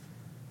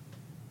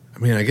 I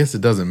mean, I guess it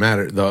doesn't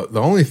matter.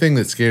 The only thing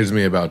that scares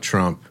me about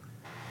Trump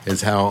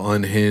is how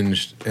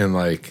unhinged and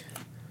like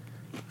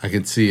I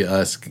could see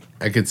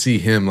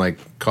him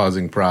like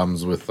causing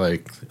problems with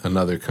like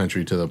another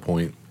country to the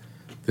point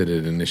that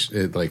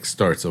it like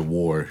starts a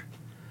war,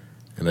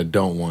 and I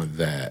don't want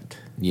that.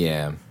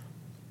 Yeah,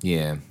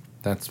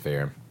 that's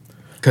fair.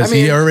 Because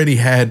he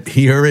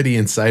already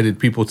incited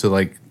people to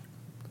like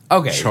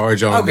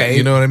charge on. Okay,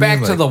 you know what I mean?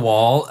 Back to the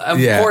wall. Of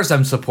course,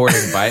 I'm supporting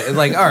Biden.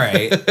 Like, all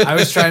right, I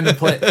was trying to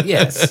play.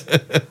 Yes,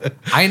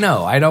 I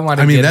know. I don't want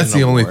to. I mean, that's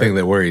the only thing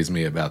that worries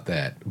me about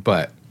that.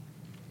 But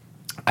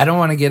I don't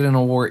want to get in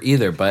a war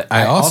either. But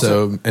I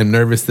also am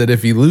nervous that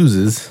if he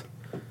loses,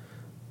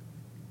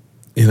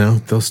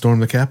 they'll storm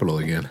the Capitol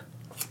again.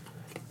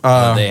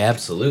 They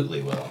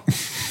absolutely will.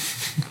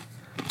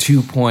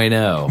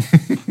 2.0.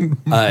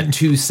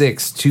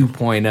 26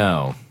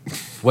 2.0.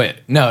 Wait,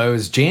 no, it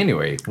was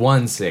January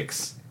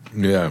 1.6.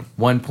 Yeah.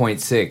 1.6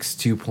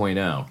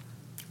 2.0.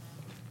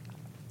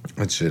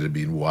 That should have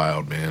been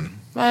wild, man.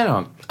 I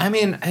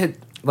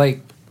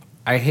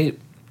hate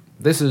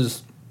this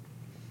is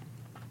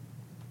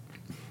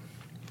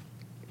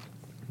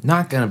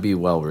not going to be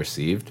well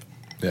received.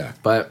 Yeah.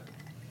 But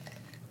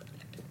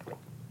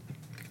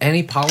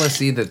any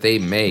policy that they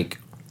make,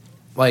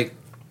 like,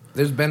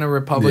 there's been a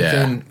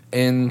Republican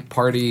in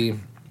party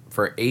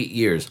for 8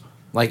 years.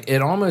 Like,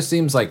 it almost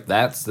seems like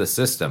that's the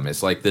system.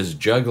 It's like this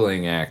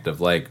juggling act of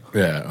like,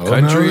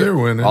 country, they're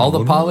winning. all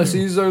the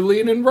policies are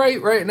leaning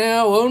right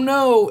now. Oh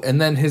no!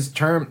 And then his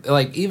term,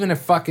 like, even if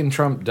fucking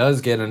Trump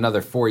does get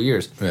another 4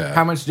 years,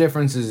 how much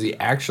difference is he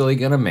actually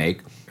gonna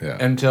make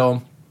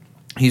until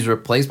he's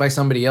replaced by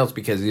somebody else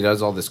because he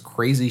does all this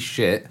crazy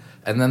shit,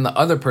 and then the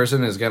other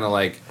person is gonna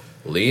like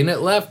lean it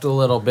left a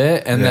little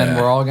bit, and then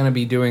we're all gonna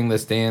be doing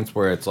this dance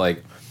where it's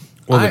like,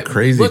 well, the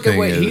crazy look thing at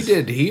what is, he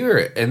did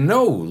here, and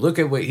no, look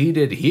at what he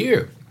did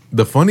here.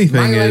 The funny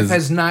thing My is, life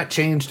has not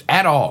changed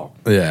at all.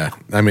 Yeah,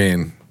 I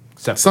mean,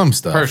 except some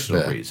stuff,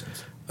 personal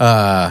reasons.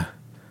 The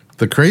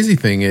crazy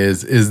thing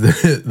is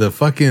the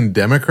fucking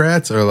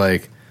Democrats are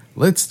like,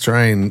 let's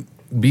try and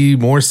be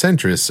more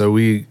centrist so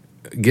we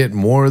get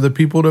more of the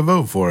people to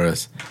vote for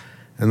us.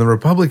 And the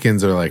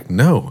Republicans are like,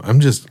 no,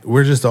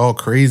 we're just all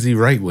crazy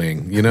right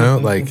wing,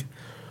 like,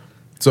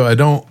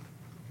 so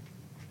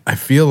I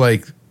feel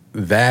like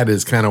that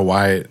is kind of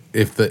why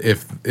if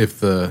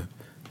the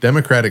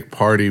Democratic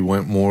Party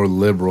went more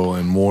liberal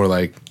and more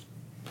like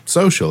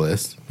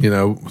socialist,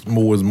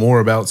 was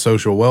more about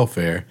social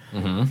welfare,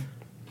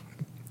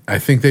 I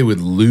think they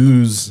would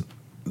lose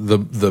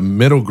the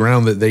middle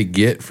ground that they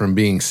get from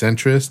being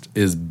centrist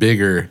is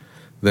bigger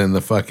than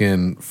the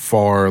fucking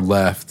far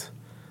left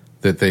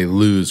that they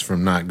lose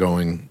from not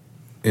going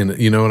in.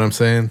 You know what I'm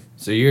saying?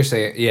 So you're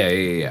saying,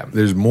 yeah.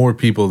 There's more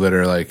people that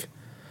are like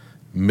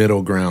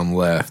middle ground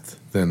left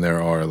than there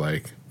are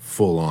like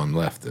full on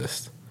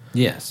leftist.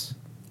 Yes.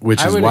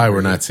 Which is why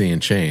we're not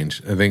seeing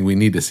change. I think we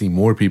need to see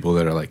more people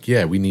that are like,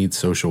 yeah, we need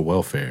social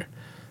welfare.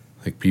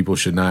 Like, people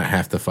should not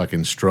have to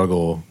fucking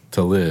struggle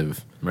to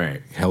live.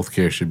 Right.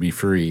 Healthcare should be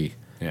free.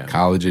 Yeah.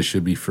 Colleges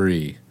should be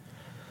free.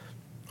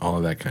 All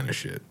of that kind of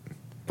shit.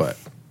 But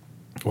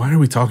why are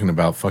we talking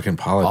about fucking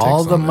politics?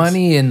 All the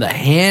money in the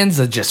hands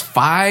of just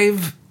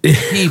 5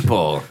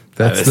 people.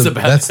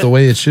 That's the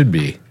way it should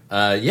be.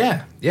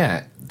 Yeah.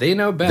 They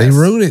know best. They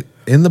wrote it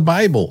in the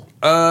Bible.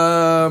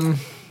 I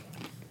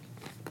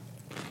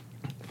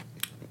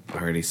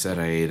already said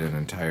I ate an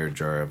entire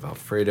jar of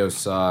Alfredo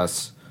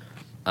sauce.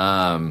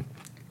 I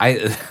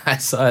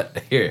saw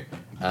it here.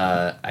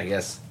 I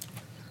guess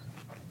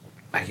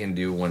I can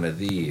do one of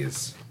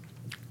these.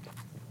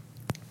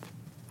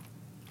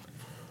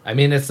 I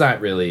mean, it's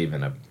not really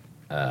even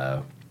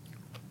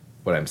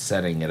what I'm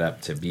setting it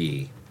up to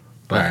be.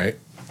 But all right.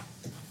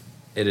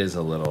 It is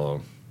a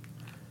little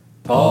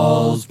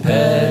Paul's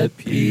pet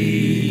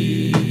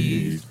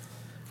peeve.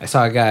 I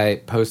saw a guy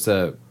post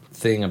a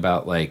thing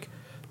about like,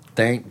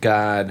 thank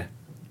God,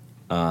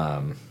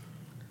 my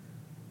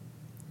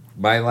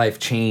life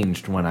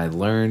changed when I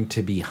learned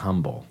to be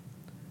humble.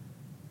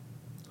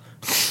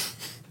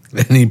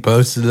 And he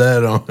posted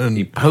that on.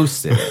 He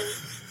posted it.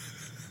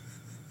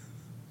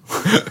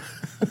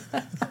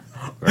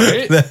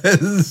 Right? That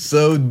is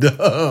so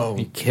dumb. Are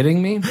you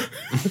kidding me?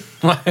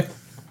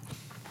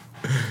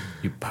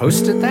 You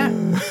posted that?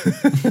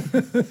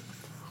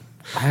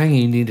 I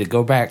think you need to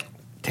go back,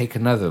 take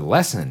another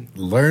lesson.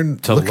 Learn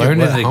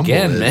it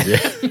again, man.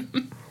 Yeah.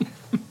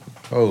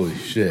 Holy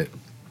shit.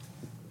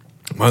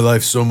 My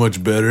life's so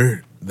much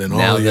better than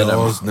all of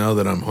y'all's now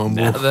that I'm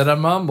humble. Now that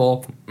I'm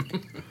humble.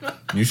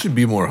 You should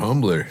be more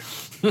humbler.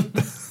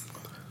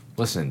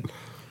 Listen,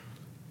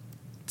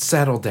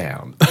 settle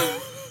down.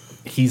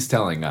 He's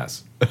telling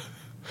us.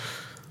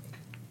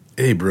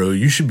 Hey, bro,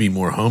 you should be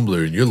more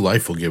humbler and your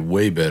life will get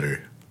way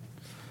better.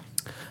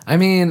 I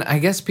mean, I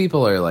guess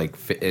people are like,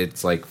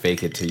 it's like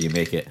fake it till you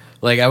make it.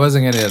 Like, I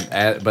wasn't going to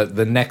add, but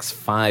the next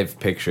 5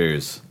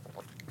 pictures,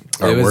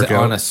 it was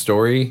on a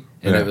story,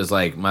 And it was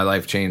like, my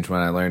life changed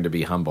when I learned to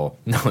be humble.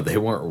 No, they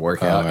weren't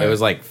workout. It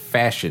was like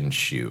fashion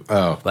shoot.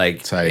 Oh,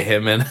 like tight.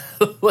 him in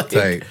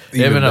tight.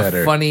 him in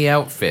better. A funny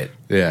outfit.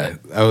 Yeah,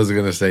 I was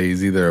gonna say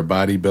he's either a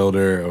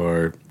bodybuilder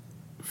or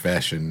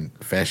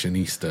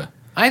fashionista.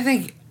 I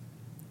think,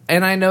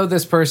 and I know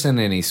this person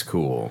and he's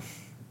cool,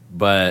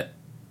 but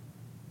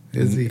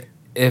is he?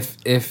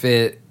 If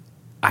it,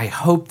 I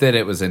hope that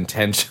it was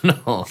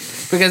intentional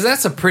because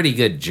that's a pretty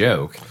good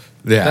joke.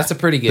 Yeah, that's a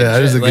pretty good.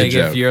 That is a good like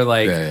joke. If you're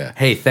like,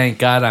 hey, thank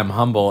God I'm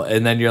humble,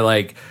 and then you're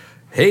like,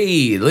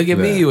 hey, look at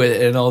me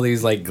and all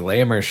these like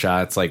glamour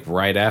shots, like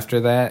right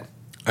after that.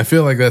 I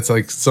feel like that's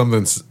like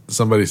something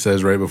somebody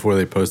says right before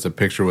they post a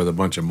picture with a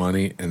bunch of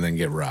money and then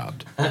get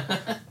robbed.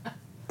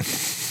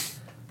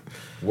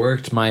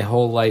 Worked my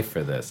whole life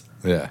for this.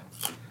 Yeah.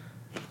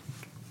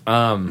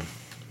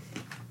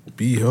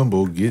 Be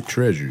humble, get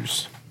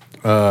treasures.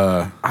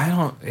 I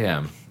don't.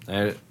 Yeah.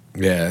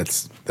 Yeah,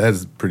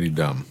 that's pretty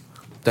dumb.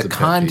 The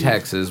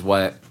context is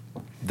what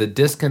the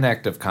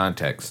disconnect of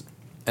context,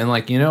 and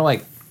like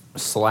like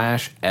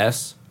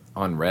 /s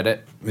on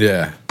Reddit.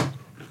 Yeah.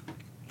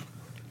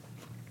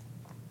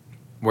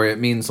 Where it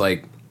means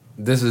like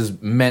this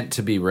is meant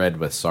to be read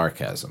with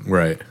sarcasm.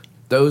 Right.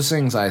 Those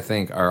things I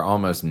think are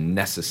almost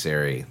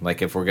necessary.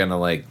 Like if we're gonna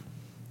like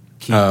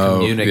keep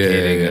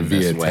communicating in via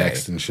this way,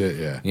 text and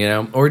shit.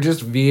 Yeah. Or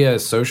just via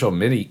social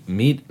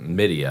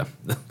media.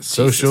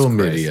 Social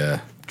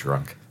media.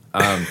 Drunk.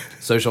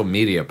 Social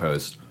media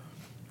post.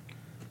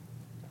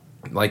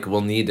 Like we'll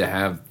need to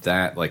have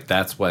that. Like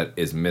that's what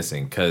is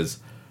missing. Because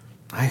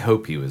I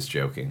hope he was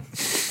joking.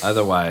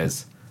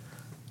 Otherwise,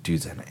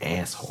 dude's an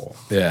asshole.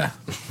 Yeah.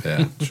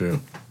 Yeah.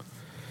 True.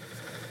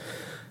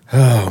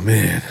 Oh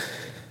man.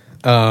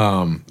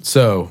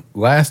 So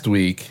last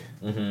week,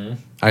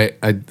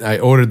 I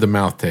ordered the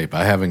mouth tape.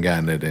 I haven't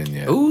gotten it in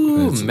yet.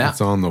 Ooh, it's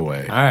on the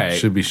way. All right,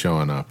 should be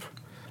showing up.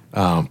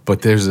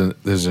 But there's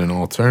an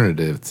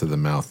alternative to the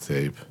mouth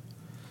tape.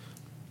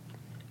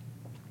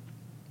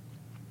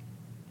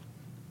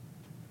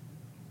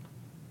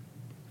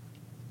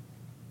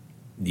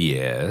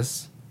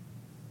 Yes,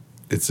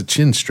 it's a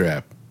chin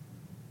strap.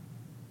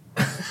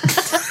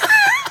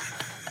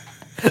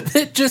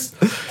 It just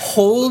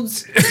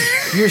holds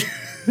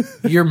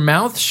your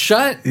mouth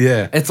shut.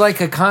 Yeah, it's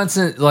like a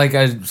constant, like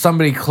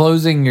somebody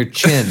closing your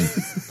chin,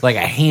 like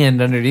a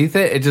hand underneath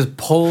it. It just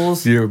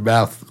pulls your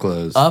mouth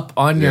closed up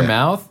on your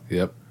mouth.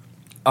 Yep.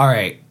 All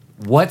right.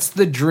 What's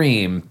the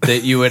dream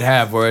that you would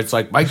have where it's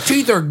like my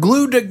teeth are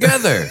glued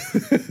together?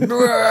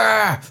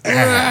 Yeah,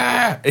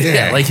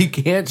 like you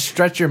can't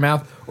stretch your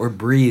mouth or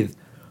breathe.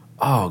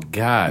 Oh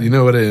God! You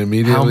know what it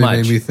immediately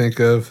made me think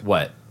of?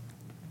 What?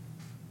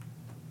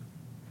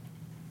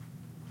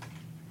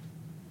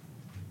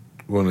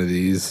 One of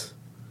these.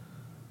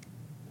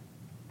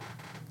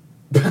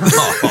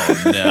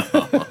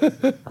 Oh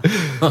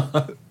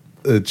no!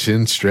 A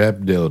chin strap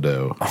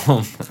dildo.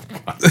 Oh my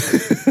God.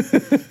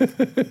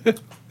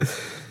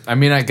 I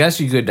mean, I guess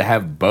you could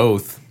have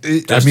both.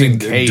 Just in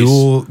case.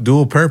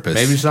 Dual purpose.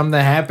 Maybe something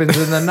happens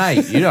in the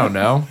night. You don't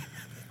know.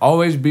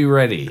 Always be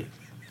ready.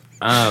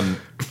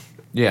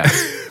 Yeah.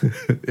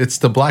 It's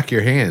to block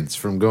your hands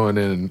from going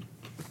in.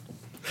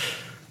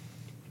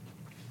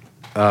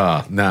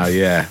 No,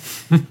 yeah.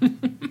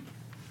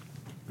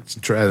 Let's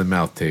try the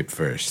mouth tape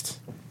first.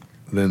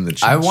 Then the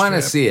chin I want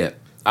to strap. see it.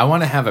 I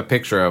want to have a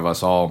picture of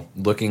us all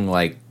looking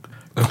like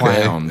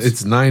clowns. Okay.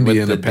 It's 90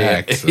 in a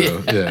pack,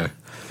 so yeah.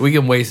 We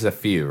can waste a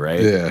few,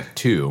 right? Yeah.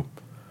 2.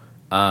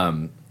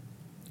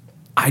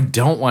 I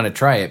don't want to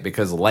try it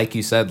because, like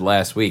you said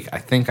last week, I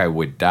think I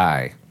would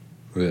die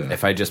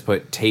if I just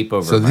put tape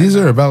over. So these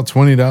are about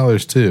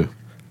 $20 too.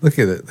 Look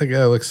at it. That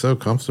guy looks so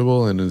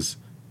comfortable in his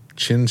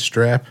chin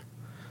strap.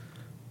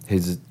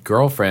 His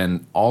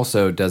girlfriend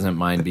also doesn't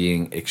mind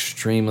being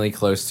extremely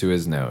close to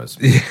his nose.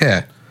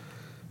 Yeah.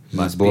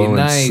 Must be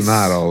nice.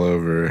 Snot all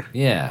over.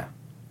 Yeah.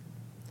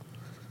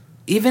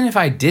 Even if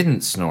I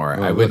didn't snore,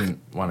 I wouldn't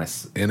want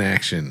to. In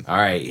action. All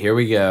right, here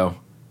we go.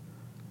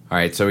 All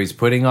right, so he's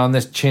putting on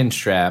this chin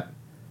strap.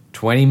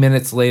 20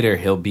 minutes later,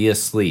 he'll be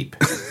asleep.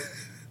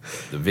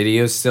 The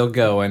video's still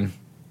going.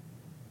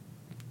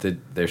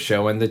 They're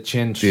showing the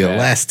chin strap. The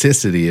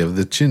elasticity of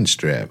the chin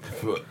strap.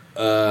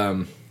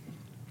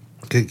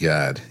 Good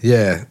God.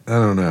 Yeah, I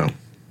don't know.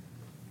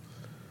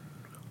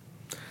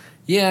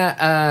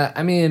 Yeah,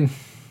 I mean,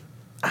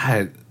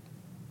 I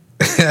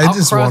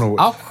just want to.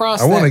 I'll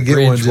cross. I want to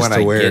get one just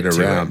to wear it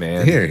to around.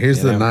 man.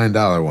 Here's the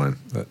 $9 one.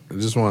 I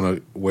just want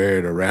to wear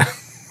it around.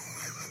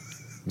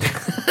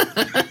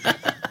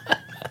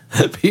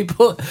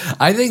 People,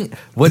 I think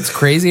what's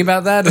crazy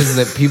about that is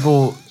that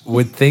people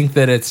would think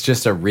that it's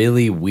just a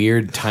really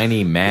weird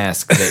tiny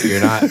mask that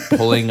you're not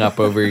pulling up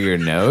over your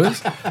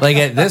nose. Like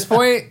at this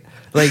point,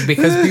 like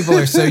because people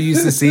are so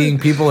used to seeing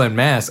people in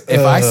masks, if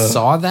I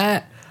saw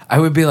that, I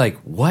would be like,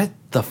 what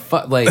the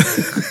fuck? Like,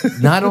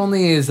 not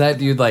only is that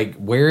dude like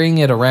wearing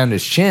it around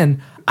his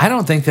chin, I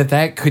don't think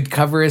that could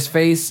cover his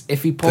face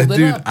if he pulled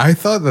it up. I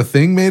thought the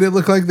thing made it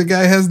look like the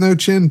guy has no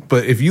chin,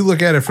 but if you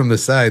look at it from the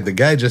side, the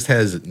guy just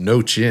has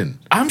no chin.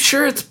 I'm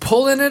sure it's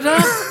pulling it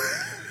up.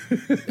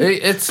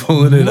 It's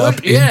pulling it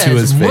up into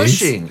his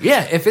mushing. face.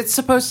 Yeah, if it's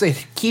supposed to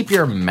keep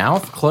your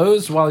mouth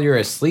closed while you're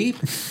asleep,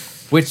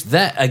 which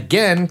that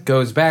again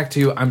goes back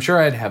to, I'm sure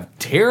I'd have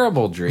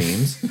terrible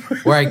dreams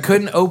where I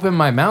couldn't open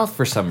my mouth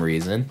for some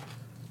reason.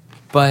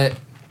 But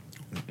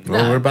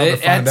well, we're about to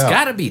find it's out.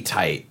 got to be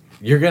tight.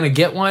 You're gonna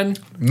get one?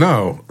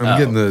 No, I'm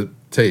getting the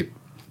tape.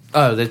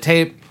 Oh, the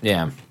tape.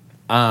 Yeah.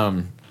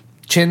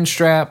 Chin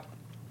strap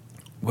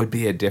would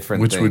be a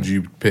different Which thing. would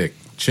you pick?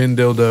 Chin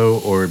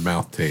dildo or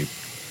mouth tape?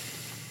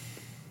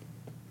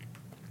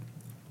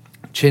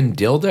 Chin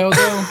dildo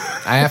though?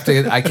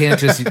 I can't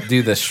just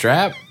do the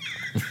strap.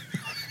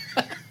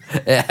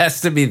 It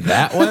has to be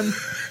that one.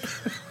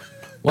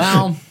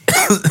 Well,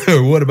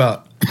 what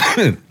about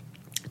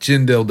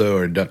chin dildo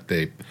or duct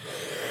tape?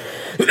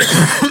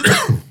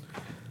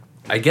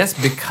 I guess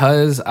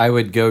because I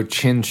would go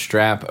chin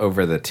strap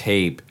over the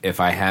tape if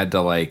I had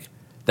to, like,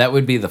 that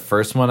would be the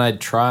first one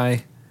I'd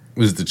try.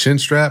 Was the chin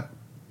strap?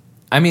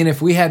 I mean,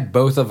 if we had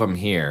both of them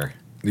here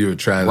You would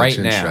try the right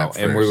chin now, strap first.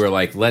 and we were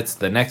like, let's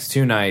the next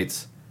 2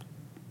 nights,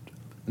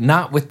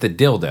 not with the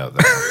dildo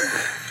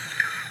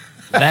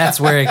though. That's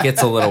where it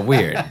gets a little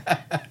weird.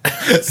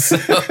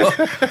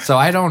 So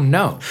I don't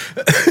know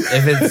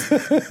if it's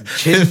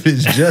chin. If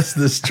it's just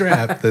the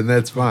strap, then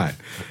that's fine.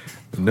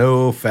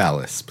 No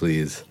phallus,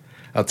 please.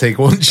 I'll take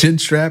one chin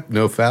strap.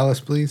 No phallus,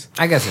 please.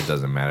 I guess it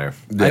doesn't matter.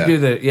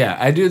 Yeah.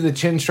 I do the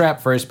chin strap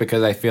first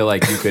because I feel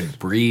like you could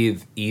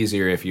breathe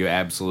easier if you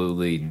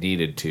absolutely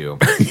needed to.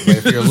 But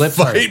if your lips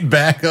are Fight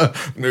back up.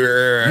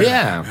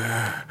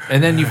 yeah,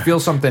 and then you feel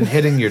something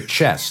hitting your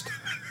chest.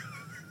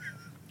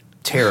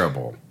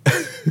 Terrible.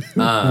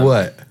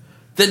 What?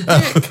 The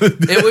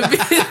dick. It would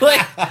be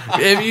like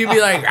if you'd be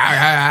like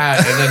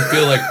and then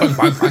feel like pung,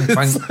 pung,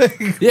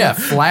 pung. Yeah,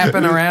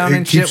 flapping around It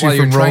and keeps shit while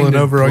you you're from trying rolling to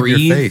over breathe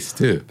on your face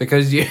too.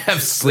 because you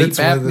have sleep That's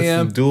why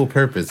apnea. that's dual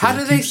purpose. How It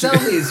do they keeps sell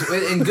these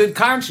in good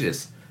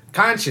conscience?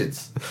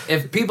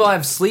 If people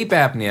have sleep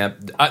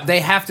apnea, they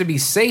have to be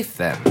safe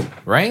then,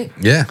 right?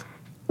 Yeah.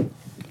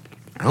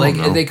 I don't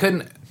know. They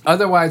couldn't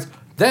otherwise.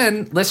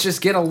 Then let's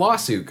just get a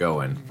lawsuit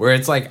going where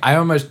it's like I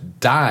almost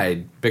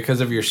died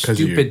because of your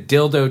stupid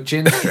dildo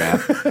chin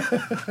strap.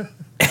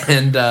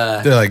 And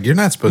they're like, you're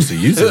not supposed to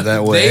use it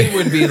that way. They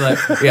would be like,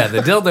 yeah, the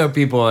dildo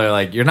people are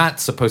like, you're not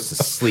supposed to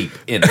sleep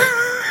in it.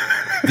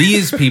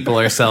 These people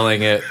are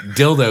selling it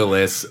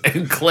dildo-less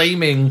and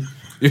claiming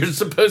you're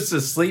supposed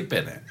to sleep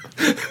in it.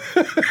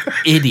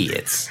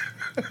 Idiots.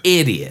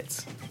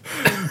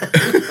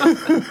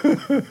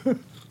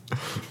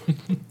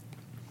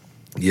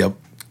 Yep.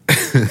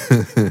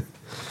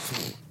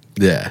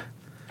 Yeah.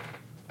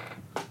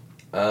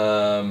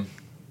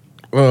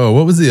 Oh,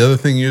 what was the other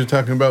thing you were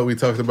talking about? We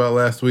talked about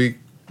last week.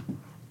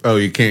 Oh,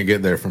 you can't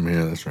get there from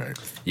here. That's right.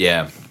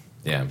 Yeah,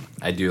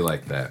 I do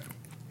like that.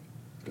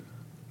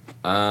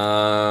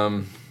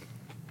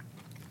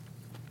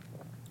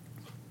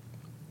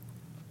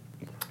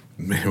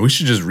 Man, we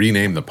should just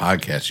rename the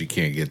podcast. You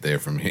can't get there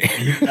from here.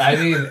 I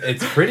mean,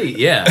 it's pretty.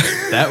 Yeah,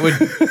 that would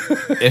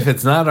if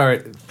it's not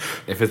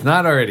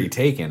already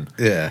taken.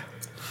 Yeah.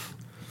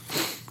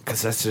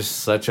 Because that's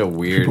just such a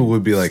weird. People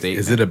would be like, statement.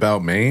 "Is it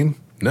about Maine?"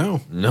 No,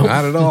 Nope.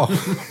 not at all.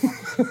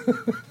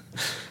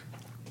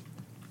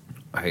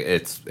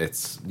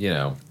 It's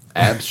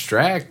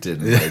abstract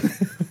and like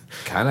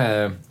kind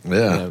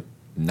of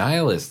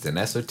nihilist and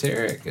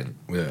esoteric and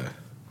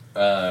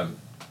Yeah.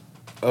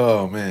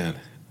 Oh man.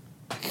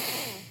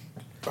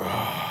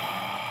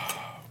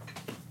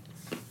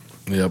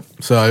 Yep.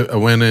 So I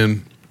went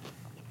in,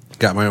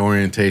 got my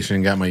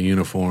orientation, got my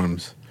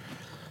uniforms.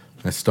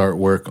 I start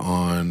work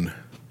on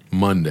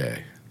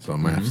Monday, so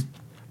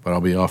but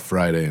I'll be off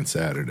Friday and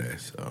Saturday,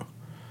 so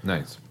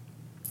nice.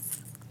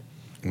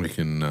 we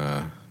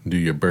can do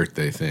your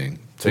birthday thing.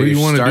 So what do you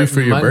you're want to do for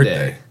starting your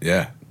Monday. birthday?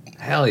 Yeah.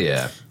 Hell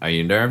yeah! Are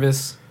you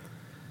nervous?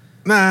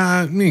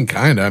 Nah, I mean,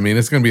 kind of. I mean,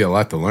 it's going to be a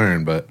lot to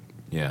learn, but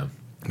Yeah.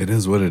 it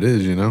is what it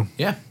is, you know?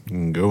 Yeah. You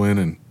can go in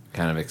and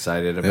Kind of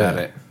excited about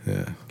it.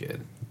 Yeah.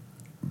 Good.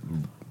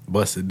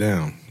 Bust it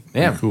down.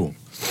 Yeah. Be cool.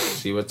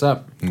 See what's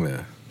up.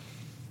 Yeah.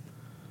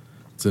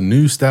 It's a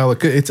new style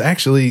of it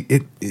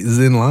is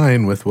in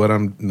line with what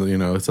I'm,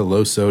 it's a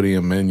low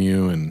sodium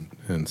menu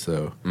and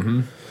so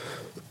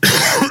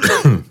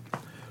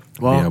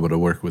Well, being able to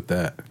work with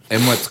that.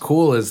 and what's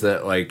cool is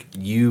that like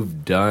you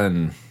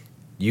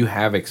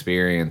have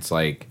experience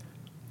like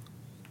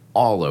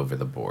all over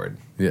the board.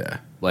 Yeah.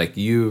 Like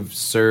you've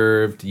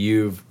served,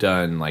 you've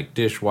done like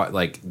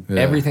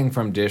everything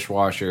from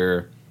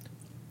dishwasher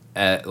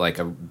at like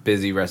a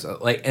busy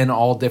restaurant, like in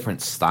all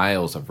different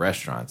styles of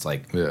restaurants,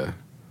 like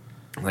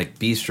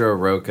Bistro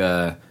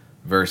Roca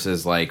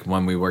versus like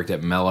when we worked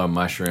at Mellow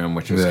Mushroom,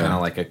 which was kind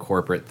of like a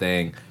corporate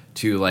thing,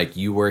 to like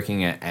you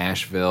working at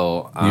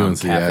Asheville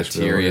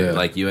cafeteria, Asheville,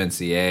 like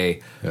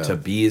UNCA, to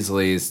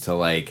Beasley's, to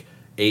like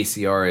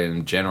ACR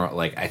in general.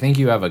 Like I think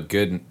you have a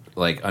good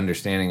like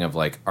understanding of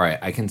like, all right,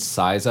 I can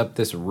size up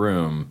this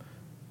room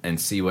and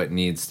see what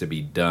needs to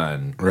be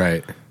done.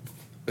 Right.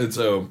 And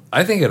so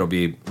I think it'll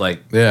be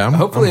like, I'm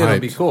hopefully it'll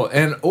hyped. be cool.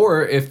 And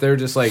or if they're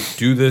just like,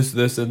 do this,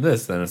 this, and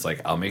this, then it's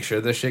like, I'll make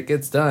sure this shit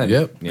gets done.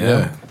 Yep. You know?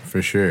 Yeah,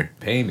 for sure.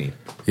 Pay me.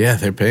 Yeah,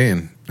 they're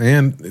paying.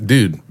 And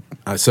dude,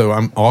 so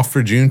I'm off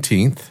for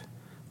Juneteenth.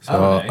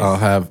 So Nice. I'll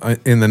have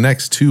in the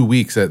next 2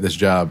 weeks at this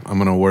job, I'm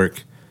gonna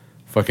work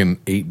fucking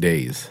 8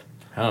 days.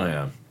 Hell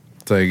yeah.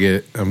 So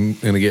I'm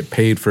gonna get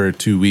paid for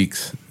 2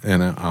 weeks,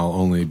 and I'll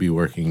only be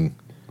working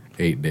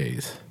 8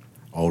 days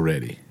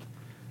already.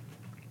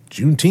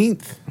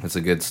 Juneteenth. That's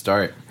a good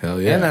start.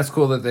 Hell yeah. And that's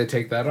cool that they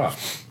take that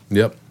off.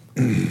 Yep.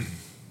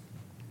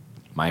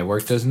 My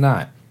work does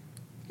not.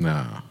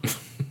 No.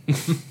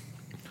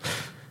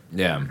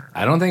 Yeah.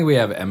 I don't think we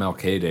have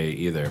MLK Day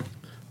either.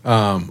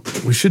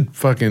 We should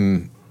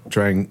fucking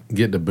try and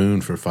get to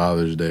Boone for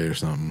Father's Day or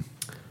something.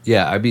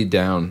 Yeah, I'd be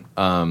down.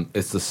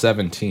 It's the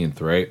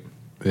 17th, right?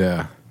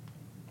 Yeah.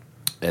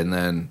 And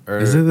then...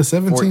 Is it the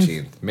 17th?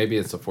 14th. Maybe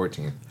it's the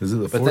 14th. Is it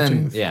the 14th? But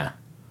then, yeah.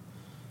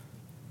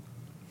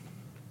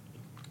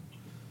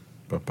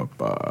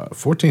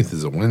 14th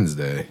is a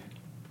Wednesday.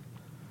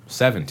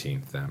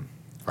 17th then.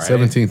 Friday?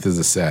 17th is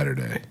a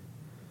Saturday.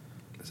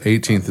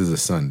 18th is a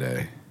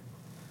Sunday.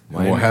 And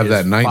When we'll have is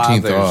that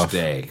 19th Father's off.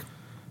 Day?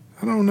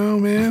 I don't know,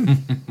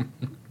 man.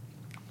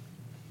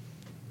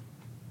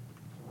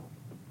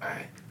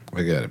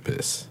 I gotta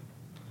piss.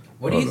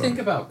 What do you think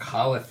about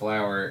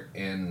cauliflower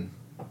in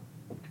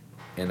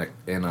a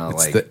It's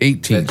like the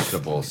 18th,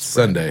 vegetable spread?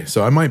 Sunday,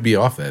 so I might be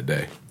off that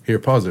day. Here,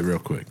 pause it real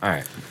quick. All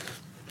right.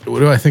 What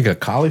do I think of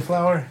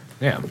cauliflower?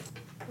 Yeah.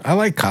 I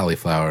like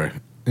cauliflower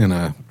in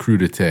a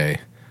crudité.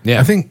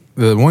 Yeah. I think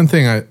the one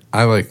thing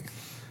I like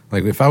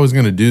if I was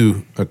going to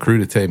do a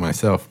crudité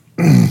myself,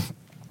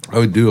 I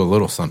would do a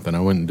little something. I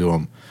wouldn't do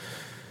them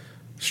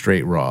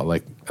straight raw.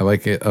 Like I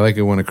like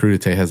it when a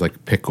crudité has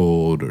like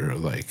pickled or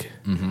like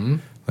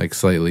like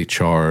slightly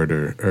charred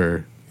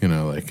or you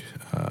know like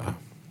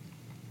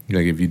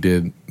if you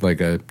did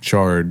like a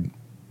charred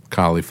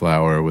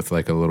cauliflower with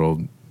like a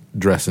little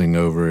dressing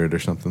over it or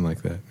something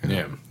like that. You know?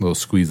 Yeah. A little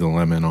squeeze of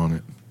lemon on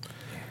it.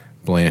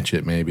 Blanch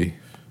it maybe.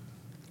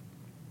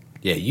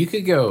 Yeah, you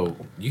could go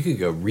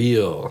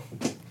real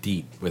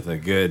deep with a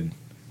good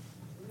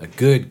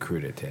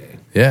crudité.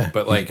 Yeah.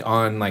 But like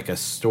on like a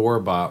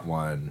store-bought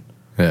one,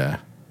 Yeah.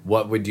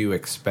 what would you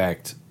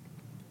expect?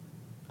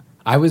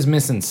 I was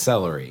missing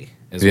celery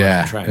is what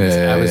Yeah. I'm trying to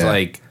say. I was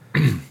like,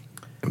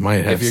 It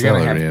might have if you're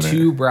going to celery have in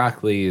two it.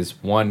 broccolis,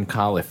 one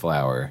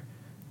cauliflower,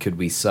 could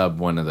we sub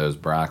one of those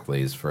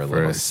broccolis for a For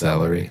little a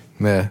celery?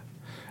 Yeah.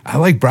 I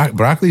like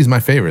broccoli is my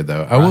favorite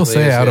though. I will Broccoli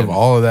say is out of good.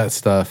 all of that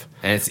stuff,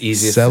 And it's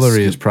easiest celery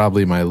to is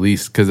probably my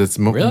least because it's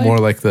Really? more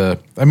like I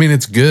mean,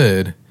 it's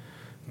good,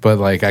 but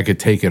like I could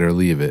take it or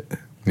leave it.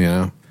 You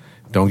know,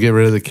 don't get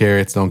rid of the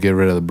carrots. Don't get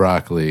rid of the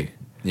broccoli.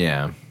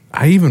 Yeah.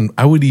 I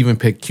would even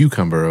pick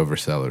cucumber over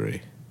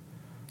celery.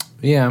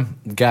 Yeah,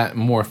 got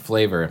more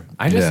flavor.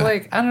 I just Yeah.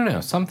 like, I don't know,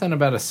 something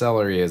about a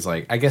celery is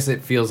like, I guess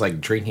it feels like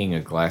drinking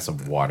a glass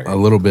of water. A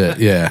little bit,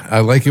 yeah. I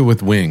like it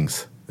with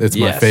wings. It's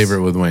my Yes.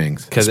 favorite with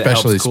wings, 'Cause it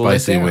especially helps cool it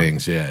spicy down.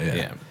 wings. Yeah.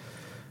 Yeah.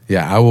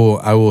 Yeah, I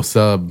will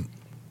sub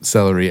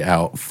celery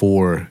out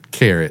for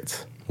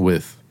carrots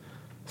with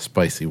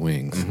spicy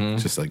wings. Mm-hmm.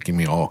 Just like give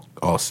me all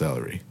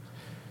celery.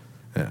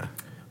 Yeah.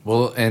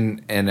 Well,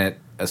 and at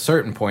a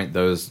certain point,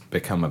 those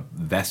become a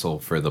vessel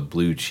for the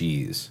blue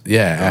cheese.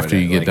 Yeah, You know after what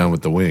I- you get like, done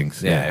with the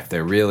wings. Yeah, if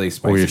they're really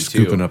spicy Or you're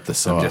scooping too, up the I'm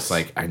sauce. just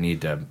like, I need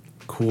to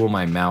cool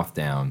my mouth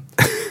down,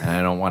 and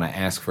I don't want to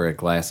ask for a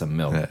glass of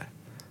milk. Yeah.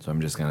 So I'm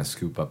just going to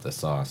scoop up the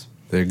sauce.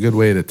 They're a good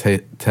way to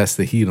test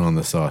the heat on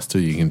the sauce too.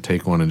 You can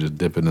take one and just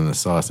dip it in the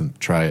sauce and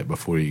try it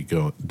before you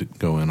go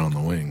in on the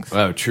wings.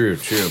 Oh, true.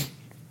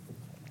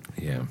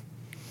 Yeah.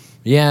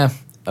 Yeah,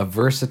 a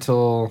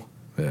versatile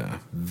Yeah.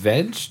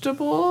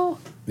 vegetable?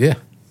 Yeah.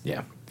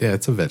 Yeah. Yeah,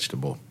 it's a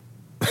vegetable.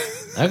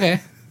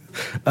 Okay.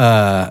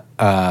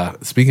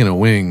 Speaking of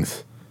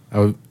wings,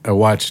 I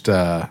watched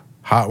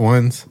Hot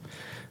Ones.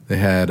 They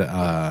had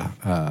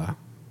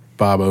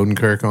Bob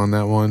Odenkirk on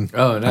that one.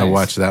 Oh, nice. I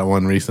watched that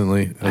one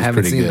recently. It was I haven't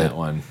pretty seen good. that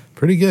one.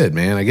 Pretty good,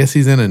 man. I guess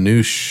he's in a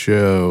new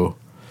show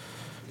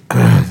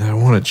that I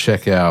want to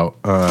check out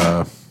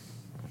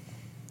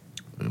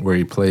where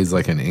he plays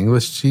like an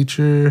English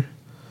teacher.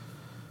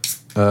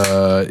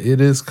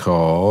 It is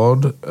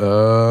called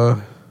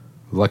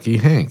Lucky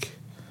Hank.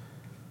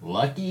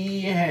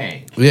 Lucky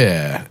Hank.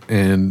 Yeah,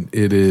 and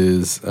it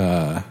is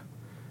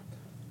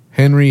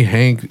Henry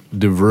Hank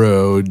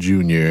Devereaux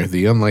Jr.,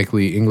 the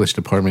unlikely English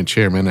department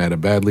chairman at a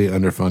badly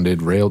underfunded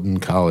Railton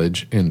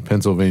College in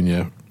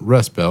Pennsylvania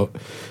Rust Belt,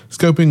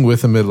 scoping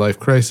with a midlife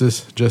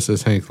crisis. Just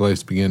as Hank's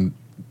life begins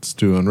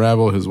to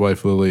unravel, his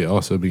wife Lily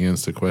also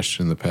begins to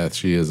question the path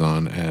she is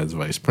on as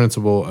vice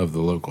principal of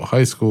the local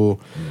high school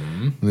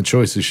and the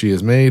choices she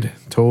has made.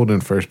 Told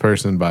in first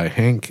person by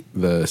Hank,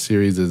 the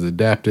series is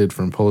adapted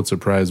from Pulitzer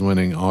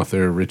Prize-winning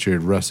author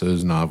Richard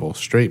Russo's novel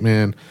Straight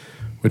Man,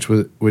 which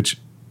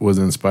was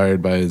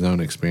inspired by his own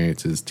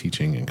experiences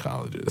teaching in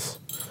colleges.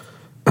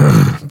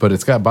 But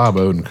it's got Bob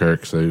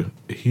Odenkirk, so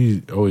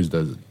he always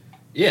does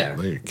Yeah.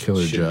 like a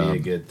killer Should job. be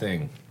a good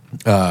thing.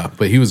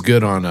 But he was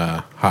good on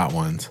Hot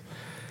Ones.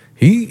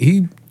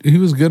 He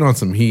was good on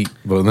some Heat,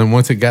 but then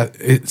once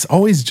it's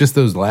always just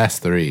those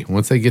last three.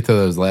 Once they get to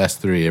those last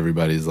three,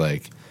 everybody's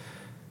like,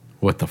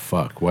 what the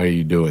fuck? Why are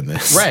you doing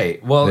this?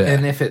 Right. Well,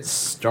 and if it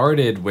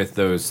started with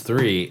those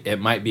three, it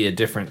might be a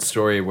different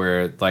story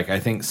where, like, I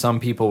think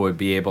some people would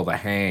be able to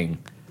hang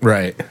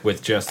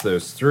with just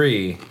those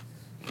three,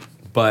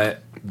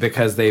 but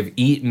because they've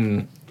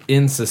eaten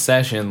in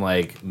succession,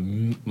 like,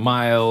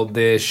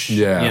 mild-ish,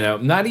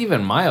 not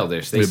even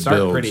mild-ish. They start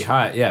builds pretty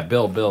hot. Yeah,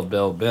 build.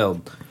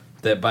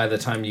 That by the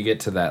time you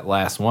get to that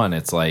last one,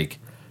 it's like,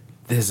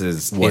 this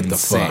is what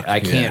insane. The fuck? I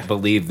can't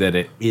believe that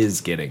it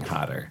is getting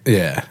hotter.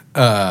 Yeah.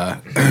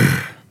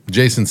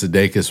 Jason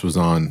Sudeikis was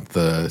on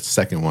the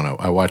second one.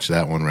 I watched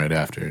that one right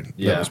after. And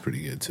that was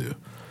pretty good too.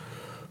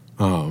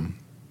 But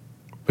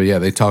yeah,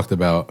 they talked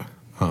about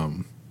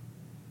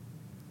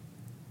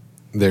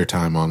their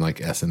time on like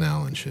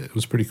SNL and shit. It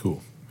was pretty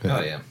cool. Yeah.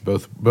 Oh yeah.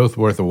 Both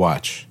worth a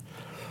watch.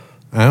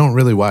 I don't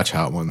really watch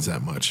Hot Ones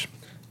that much.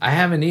 I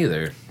haven't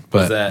either. But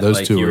was that those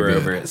like two you were good.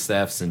 over at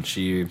Steph's and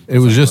she... It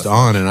was just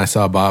on and I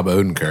saw Bob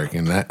Odenkirk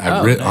and that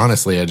nice.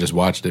 Honestly, I just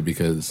watched it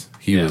because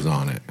he was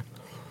on it.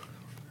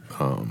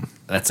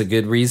 That's a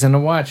good reason to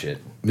watch it.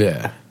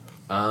 Yeah.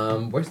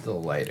 Where's the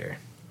lighter?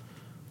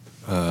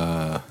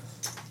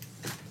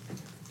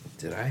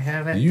 Did I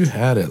have it? You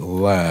had it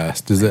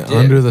last. Is it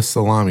under the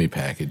salami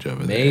package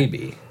over there?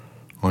 Maybe.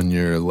 On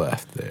your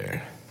left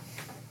there.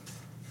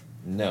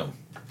 No.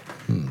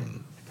 Did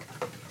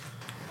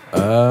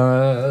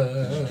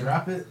you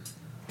drop it?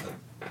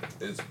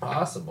 It's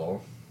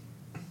possible.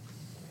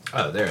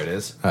 Oh, there it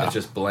is. Oh. It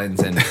just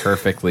blends in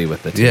perfectly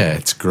with the tea. Yeah,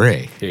 it's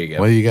gray. Here you go.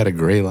 Well, you got a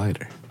gray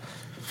lighter.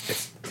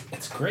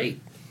 It's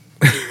great.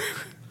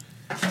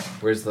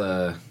 Where's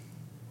the...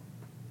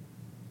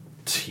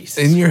 Jesus.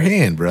 In your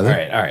hand, brother.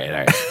 All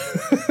right.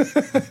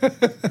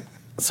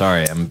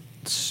 Sorry, I'm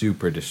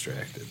super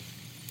distracted.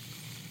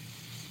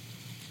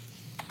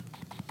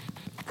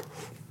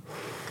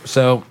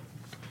 So,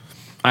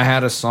 I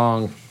had a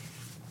song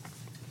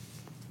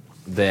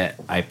that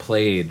I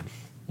played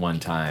one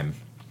time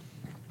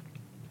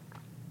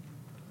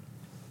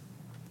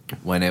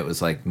when it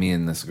was like me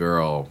and this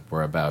girl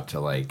were about to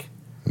like...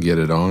 Get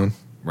it on?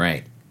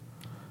 Right.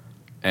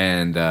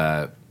 And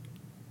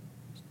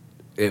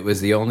it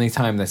was the only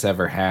time this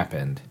ever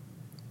happened.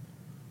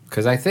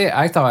 Because I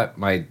thought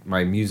my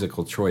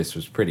musical choice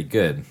was pretty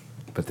good,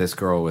 but this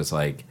girl was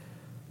like,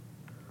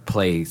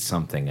 play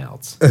something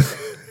else.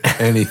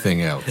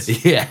 Anything else.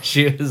 Yeah,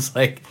 she was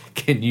like,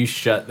 can you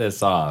shut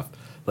this off?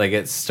 Like,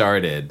 it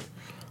started.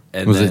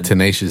 And was it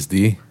Tenacious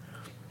D?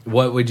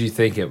 What would you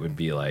think it would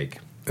be like?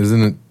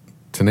 Isn't it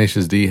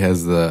Tenacious D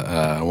has the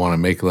I Want to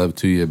Make Love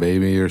to You,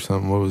 Baby, or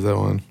something? What was that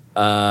one?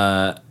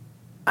 I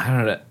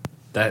don't know.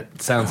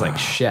 That sounds like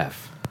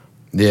Chef.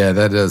 Yeah,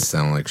 that does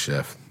sound like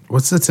Chef.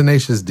 What's the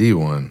Tenacious D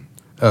one?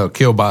 Oh,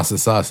 Kielbasa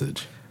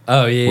Sausage.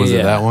 Oh, yeah, Was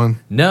it that one?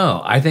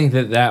 No, I think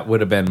that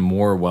would have been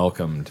more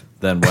welcomed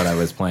than what I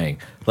was playing.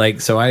 Like,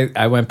 so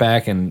I went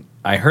back and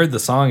I heard the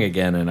song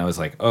again, and I was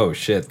like, oh,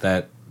 shit,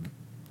 that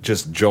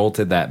just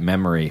jolted that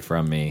memory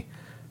from me.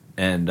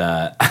 And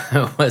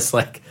I was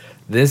like,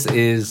 this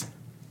is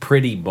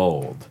pretty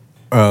bold.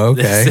 Oh,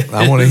 okay.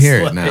 I want to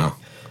hear it now.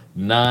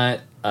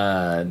 Not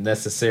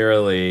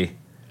necessarily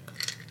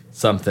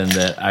something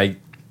that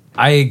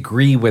I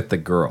agree with the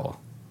girl.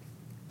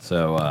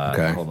 So,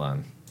 hold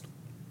on.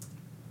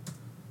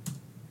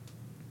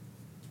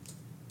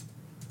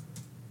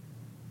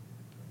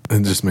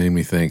 It just made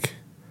me think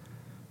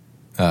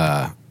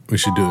we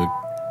should do it.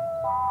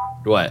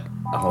 What?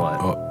 Hold on.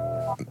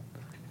 Oh.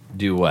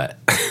 Do what?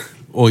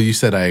 Well, you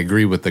said I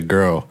agree with the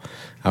girl.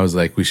 I was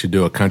like, we should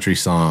do a country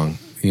song.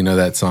 You know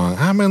that song,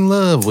 I'm in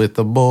love with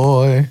the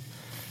boy?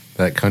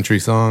 That country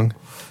song?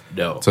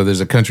 No. So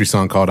there's a country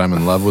song called I'm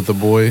in love with the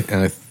boy,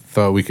 and I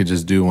thought we could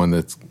just do one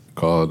that's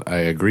called I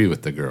agree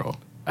with the girl.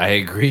 I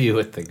agree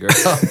with the girl.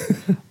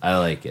 I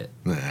like it.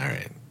 All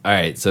right. All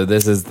right, so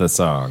this is the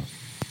song.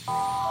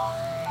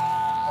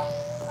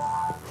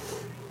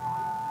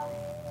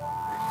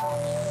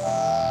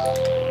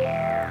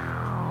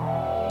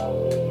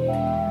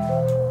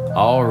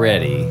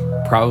 Already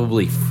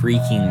probably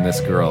freaking this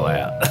girl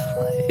out.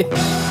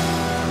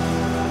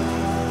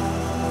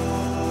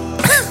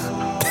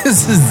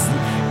 This is,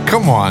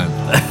 come on.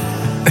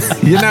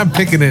 You're not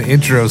picking an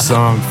intro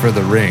song for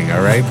The Ring,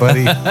 all right,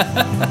 buddy?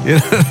 You're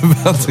not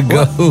about to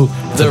go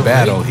to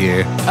battle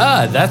here.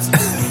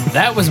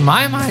 That was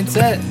my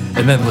mindset.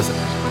 And then listen.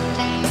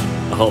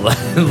 Hold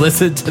on.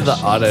 Listen to the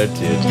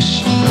auto-tune.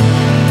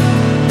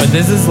 But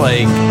this is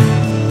like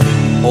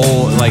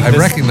old. Like I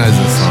recognize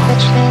this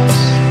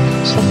song.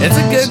 It's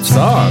a good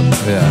song.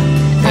 Yeah.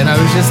 And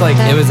I was just like,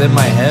 it was in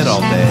my head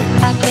all day.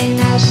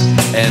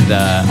 And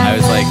I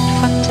was like,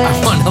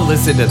 I want to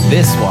listen to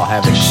this while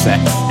having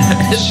sex.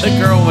 And the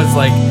girl was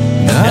like,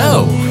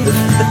 no.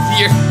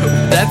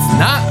 That's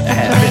not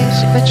happening.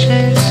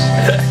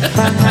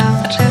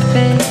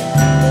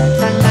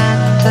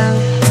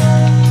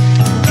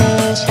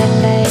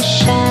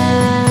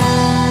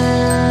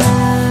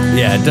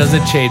 Yeah, it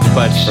doesn't change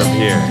much from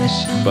here,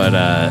 but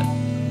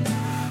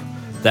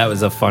that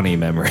was a funny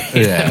memory.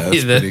 Yeah,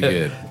 that's pretty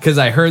good. Because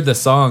I heard the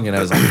song and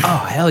I was like,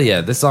 oh, hell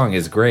yeah, this song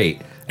is great.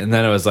 And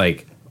then I was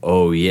like,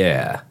 oh,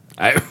 yeah.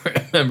 I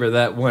remember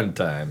that one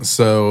time.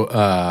 So,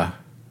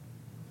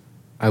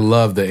 I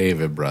love the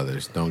Avett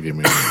Brothers, don't get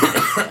me wrong.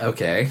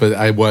 Okay. But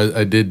I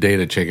did date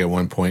a chick at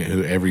one point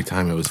who every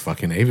time it was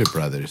fucking Avett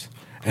Brothers.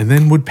 And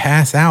then would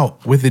pass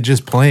out with it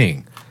just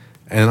playing.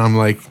 And I'm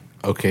like,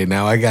 okay,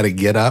 now I got to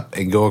get up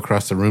and go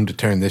across the room to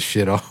turn this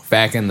shit off.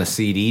 Back in the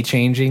CD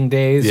changing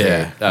days?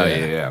 Yeah.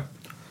 Yeah.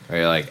 Or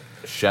you're like,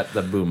 shut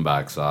the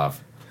boombox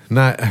off.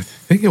 I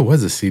think it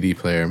was a CD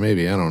player,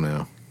 maybe. I don't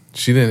know.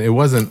 She didn't. It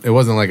wasn't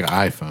like an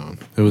iPhone.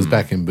 It was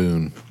back in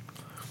Boone.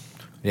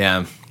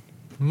 Yeah.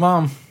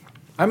 Mom.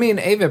 I mean,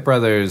 Avett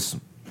Brothers.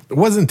 It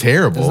wasn't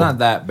terrible. It's not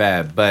that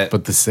bad,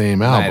 but the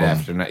same album. Night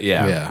after night.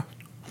 Yeah. Yeah.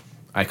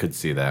 I could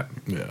see that.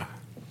 Yeah.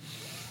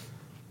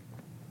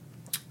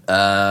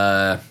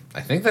 I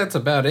think that's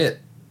about it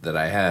that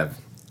I have.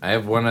 I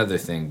have one other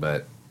thing,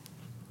 but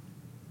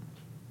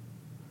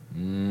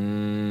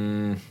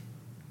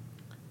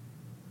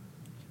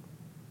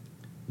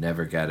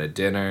never got a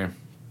dinner.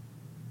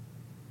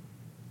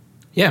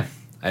 Yeah,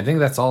 I think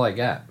that's all I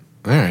got.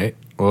 All right.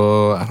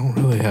 Well, I don't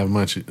really have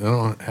much. I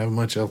don't have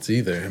much else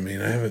either. I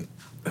mean, I've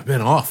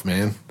been off,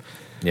 man.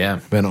 Yeah.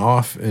 Been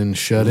off and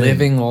shut in.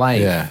 Living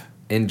life. Yeah.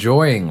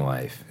 Enjoying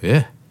life.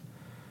 Yeah.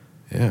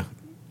 Yeah.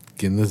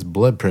 Getting this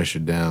blood pressure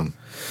down.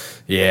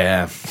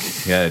 Yeah.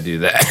 Gotta do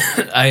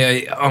that. I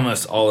ate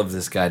almost all of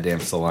this goddamn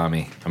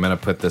salami. I'm gonna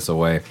put this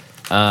away.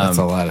 That's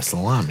a lot of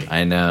salami.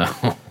 I know.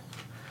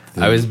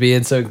 I was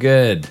being so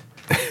good.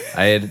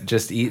 I had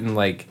just eaten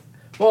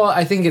well,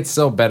 I think it's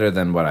still better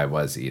than what I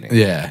was eating.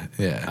 Yeah,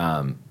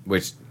 yeah.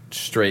 Which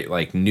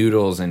straight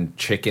noodles and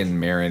chicken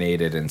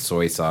marinated in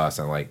soy sauce,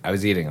 and I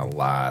was eating a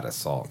lot of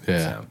salt.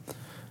 Yeah. So.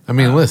 I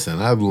mean, listen,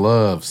 I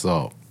love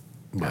salt.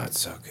 But it's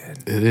so good.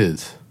 It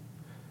is.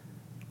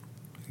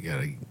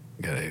 You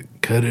gotta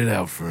cut it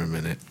out for a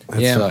minute.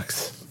 That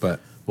sucks.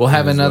 But we'll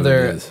have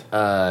another.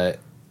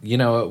 You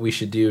know what we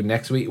should do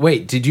next week?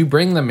 Wait, did you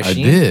bring the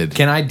machine? I did.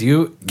 Can I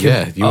do?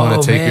 You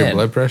want to take your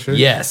blood pressure?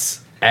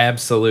 Yes,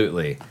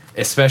 absolutely.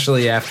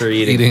 Especially after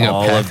eating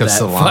all a pack of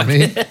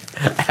salami.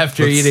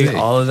 After eating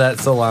all of that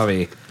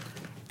salami.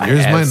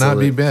 Yours might not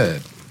be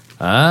bad.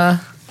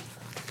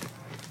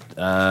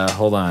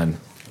 Hold on.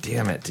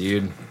 Damn it,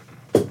 dude.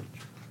 All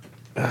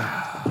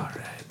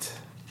right.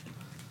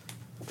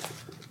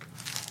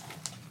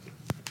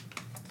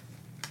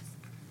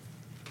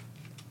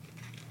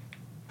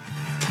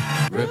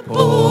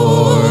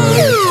 Report.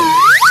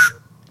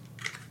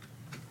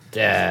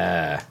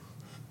 Yeah.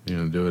 You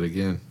gonna do it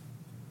again?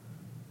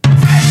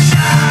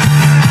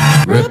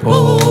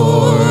 Report.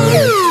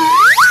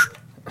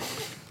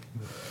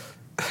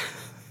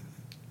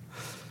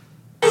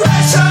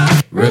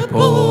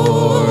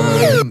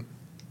 Report.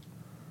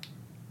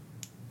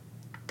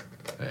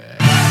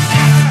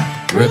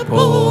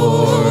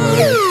 Report.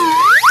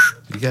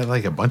 You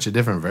got a bunch of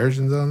different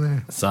versions on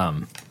there?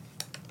 Some.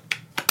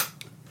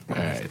 All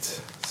right.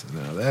 So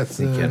now that's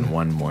Getting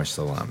one more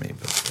salami.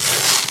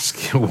 Just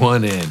get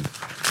one in.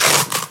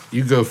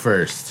 You go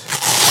first.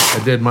 I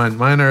did mine.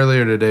 Mine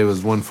earlier today was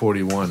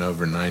 141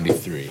 over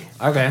 93.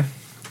 Okay.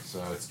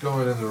 So it's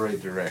going in the right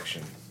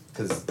direction.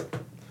 Because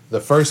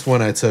the first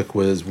one I took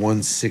was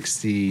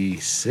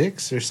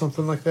 166 or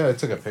something like that. I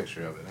took a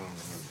picture of it. I don't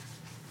remember.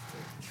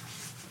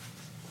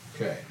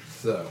 Okay,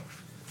 so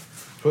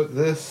put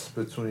this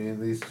between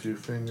these two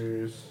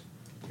fingers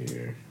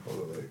here.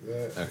 Hold it like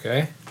that.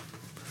 Okay.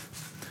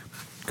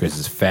 Chris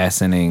is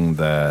fastening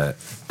the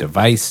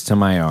device to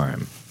my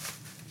arm.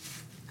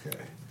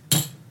 Okay.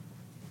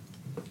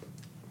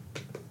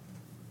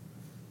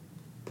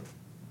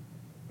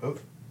 Oh,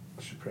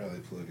 I should probably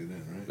plug it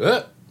in,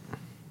 right?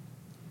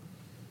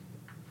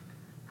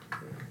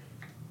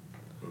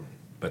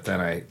 But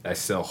then I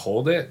still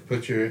hold it.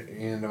 Put your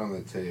hand on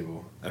the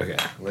table. Okay.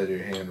 Let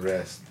your hand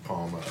rest,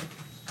 palm up.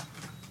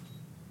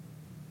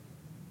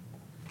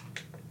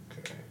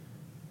 Okay.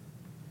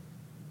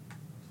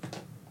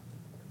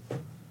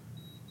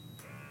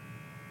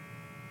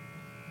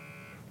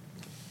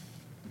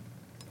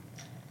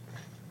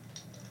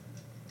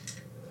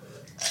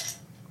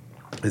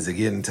 Is it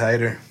getting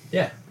tighter?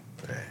 Yeah.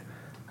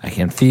 I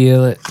can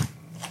feel it.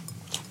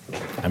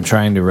 I'm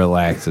trying to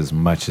relax as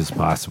much as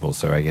possible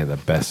so I get the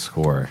best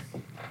score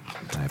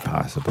that I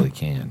possibly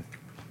can.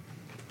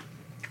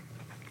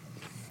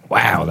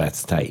 Wow,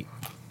 that's tight.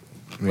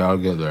 Yeah, I'll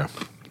get there.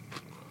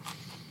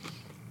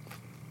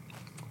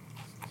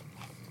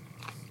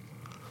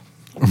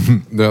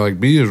 They're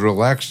be as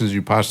relaxed as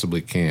you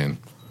possibly can.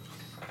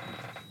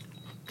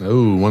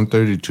 Oh,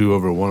 132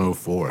 over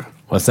 104.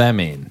 What's that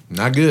mean?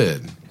 Not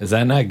good. Is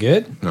that not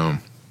good? No.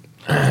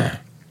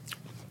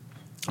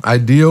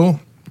 Ideal,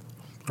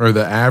 or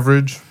the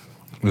average,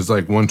 is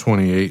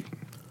 128,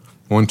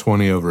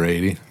 120 over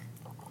 80.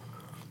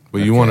 But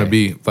you want to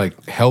be,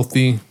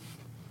 healthy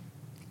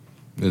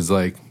is,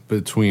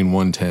 between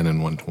 110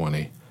 and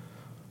 120.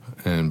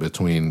 And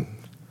between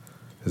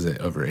Is it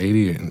over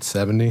 80 and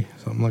 70,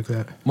 something like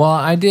that? Well,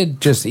 I did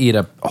just eat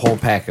a whole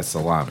pack of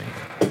salami.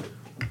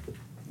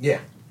 Yeah.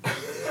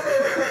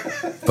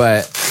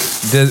 But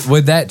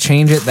would that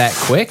change it that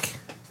quick?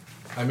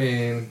 I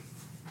mean,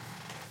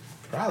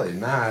 probably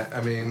not.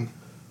 I mean,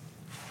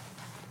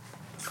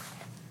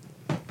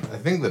 I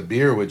think the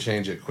beer would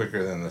change it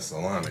quicker than the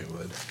salami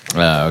would.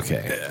 Oh,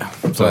 okay. Yeah.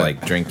 So,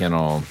 like, drinking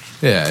all...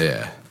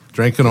 Yeah.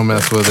 Drinking will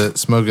mess with it.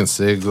 Smoking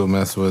cigs will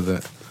mess with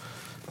it.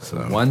 So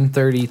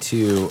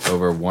 132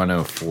 over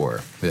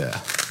 104. Yeah.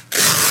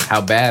 How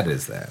bad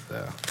is that,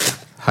 though?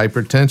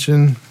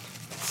 Hypertension.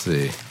 Let's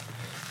see.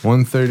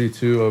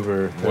 132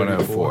 over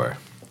 104.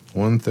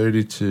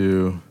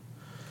 132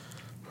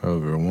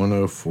 over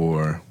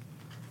 104.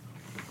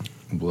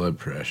 Blood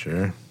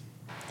pressure.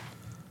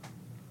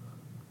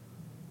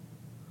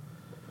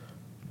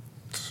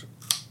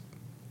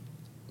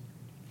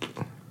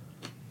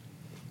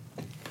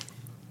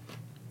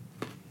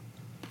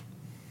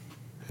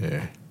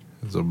 Here.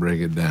 This will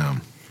break it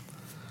down.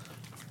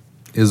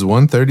 Is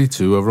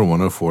 132 over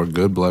 104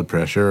 good blood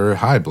pressure or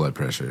high blood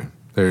pressure?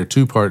 There are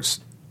two parts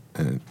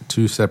and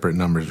two separate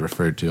numbers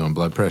referred to on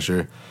blood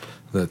pressure.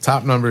 The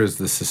top number is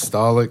the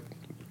systolic,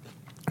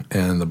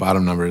 and the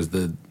bottom number is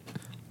the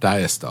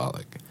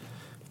diastolic.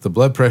 If the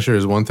blood pressure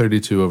is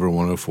 132 over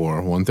 104,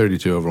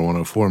 132 over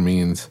 104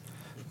 means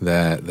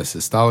that the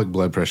systolic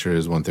blood pressure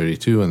is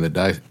 132 and the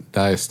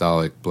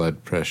diastolic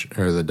blood pressure,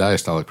 or the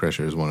diastolic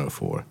pressure, is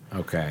 104.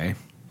 Okay.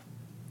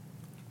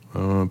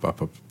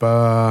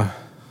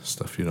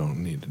 Stuff you don't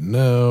need to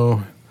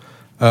know.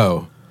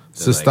 Oh,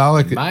 So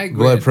systolic like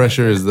blood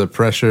pressure is the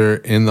pressure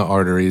in the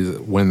arteries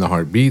when the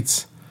heart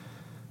beats,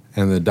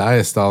 and the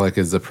diastolic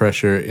is the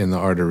pressure in the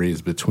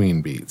arteries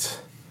between beats.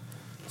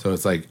 So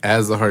it's like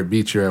as the heart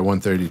beats, you're at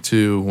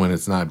 132. When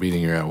it's not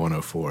beating, you're at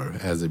 104.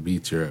 As it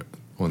beats, you're at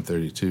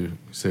 132. You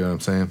see what I'm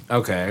saying?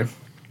 Okay.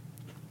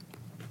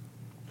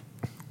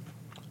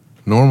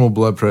 Normal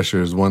blood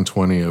pressure is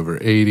 120 over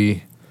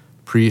 80.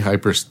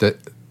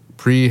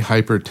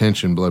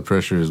 Pre-hypertension blood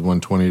pressure is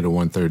 120 to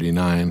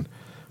 139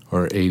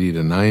 or 80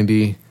 to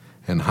 90.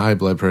 And high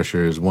blood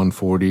pressure is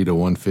 140 to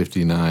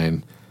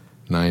 159,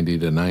 90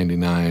 to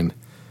 99.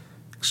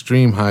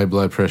 Extreme high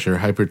blood pressure,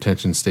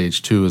 hypertension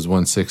stage 2 is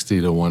 160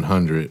 to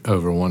 100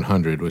 over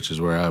 100, which is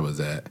where I was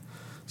at.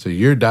 So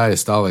your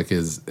diastolic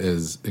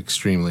is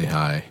extremely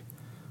high,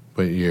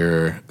 but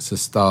your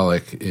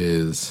systolic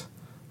is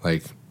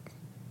like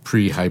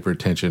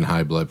pre-hypertension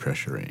high blood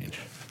pressure range.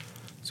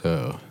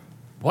 So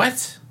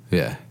What?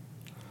 yeah.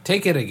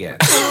 Take it again.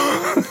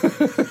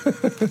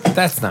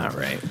 That's not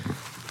right.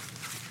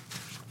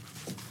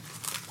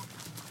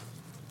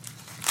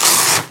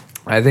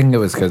 I think it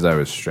was because I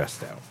was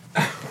stressed out.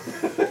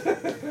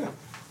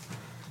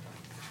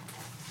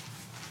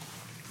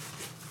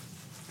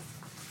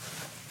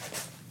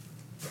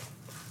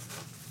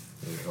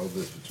 Here, hold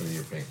this between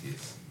your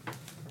pinkies.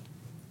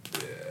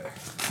 Yeah.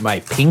 My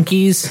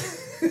pinkies?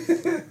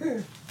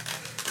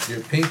 Your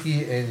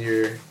pinky and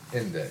your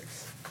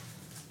index.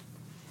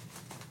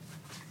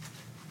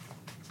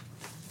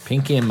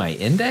 Pinky and my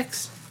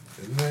index?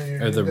 Isn't that your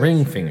Or the index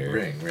ring finger?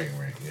 Ring,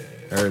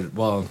 yeah. Or,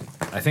 well,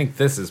 I think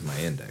this is my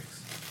index.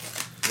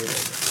 I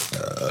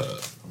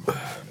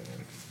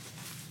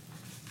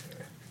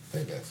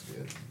think that's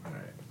good. All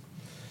right.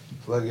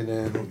 Plug it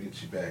in. We'll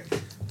get you back.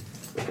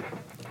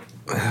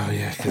 Oh,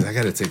 yeah, because I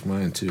got to take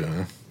mine too,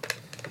 huh?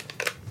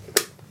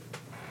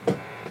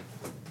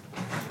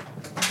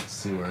 Let's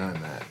see where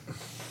I'm at.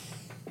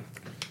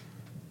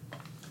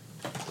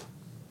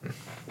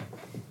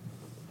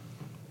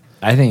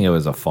 I think it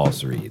was a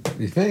false read.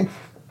 You think?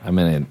 I'm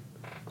going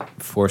to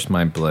force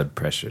my blood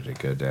pressure to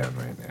go down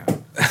right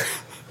now.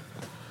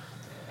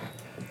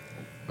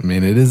 I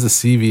mean, it is a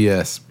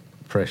CVS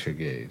pressure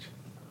gauge.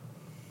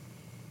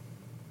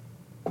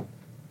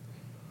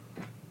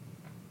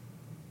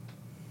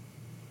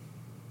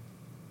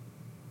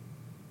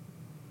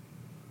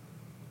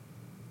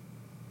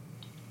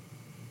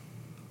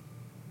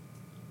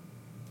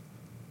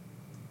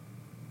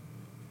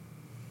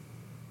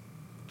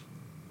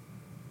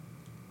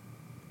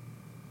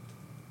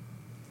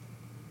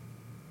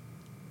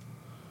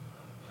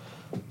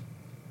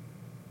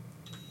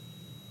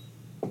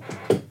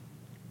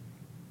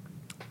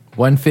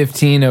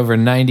 $115 over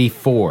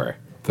 94.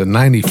 The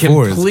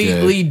 94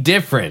 Completely is good.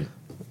 different.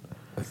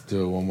 Let's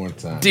do it one more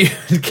time. Dude,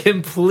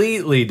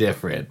 completely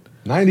different.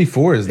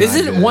 94 is not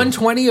Isn't good.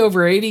 120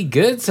 over 80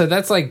 good? So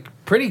that's like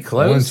pretty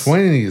close.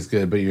 120 is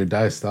good, but your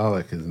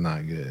diastolic is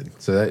not good.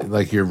 So that,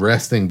 like, your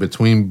resting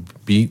between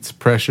beats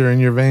pressure in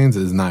your veins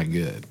is not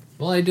good.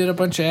 Well, I did a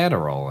bunch of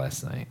Adderall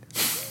last night.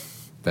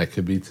 That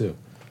could be too.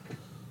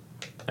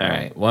 All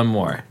right, one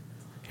more.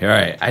 All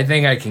right, I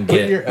think I can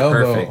get your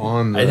elbow perfect.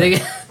 on the- I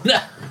think.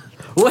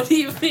 What do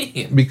you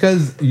mean?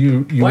 Because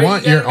you Why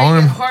want you your gotta make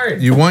arm it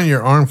hard? you want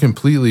your arm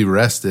completely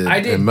rested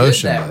I did and good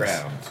motionless.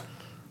 that round.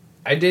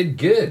 I did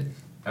good.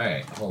 All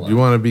right, hold on. You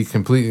want to be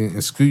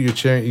completely scoot your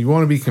chair. You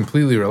want to be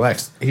completely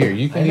relaxed. Here,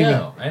 you can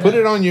I put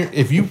know. it on your.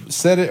 If you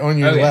set it on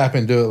your Okay. lap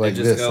and do it like I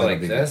just this, go that'll like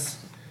be this.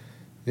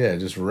 good. Yeah,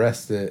 just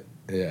rest it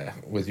Yeah,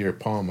 with your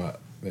palm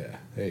up. Yeah,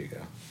 there you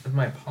go. With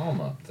my palm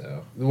up,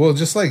 though. Well,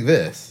 just like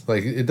this.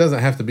 Like, it doesn't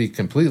have to be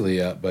completely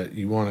up, but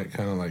you want it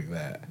kind of like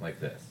that. Like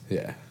this?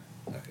 Yeah.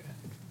 Okay.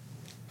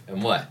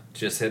 And what?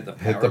 Just hit the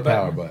power button? Hit the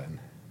power button.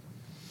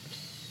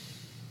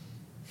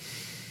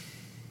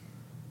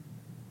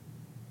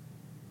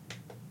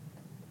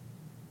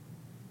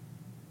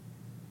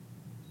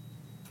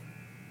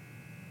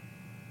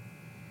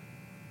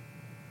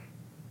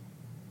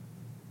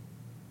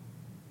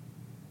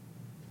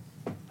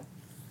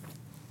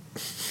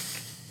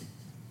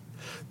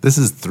 This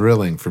is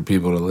thrilling for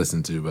people to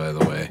listen to, by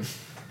the way.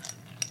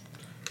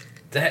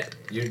 That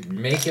you're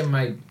making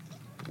my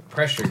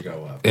pressure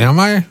go up. Am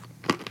I?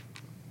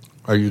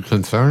 Are you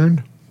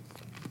concerned?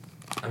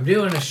 I'm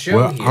doing a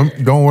show here.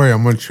 Don't worry,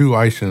 I'm going to chew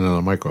ice into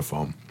the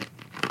microphone.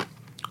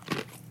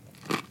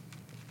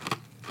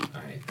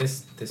 Alright,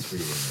 this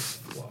reading is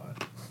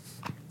flawed.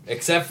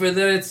 Except for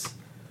that it's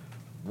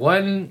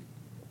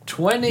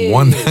 120.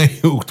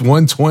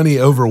 120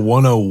 over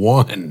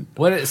 101.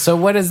 So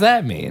what does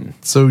that mean?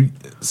 So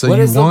what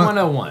you is the want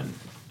 101?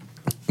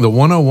 the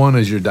 101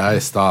 is your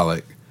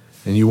diastolic,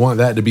 and you want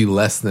that to be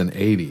less than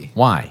 80.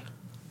 Why?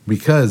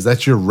 Because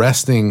that's your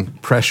resting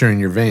pressure in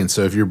your veins.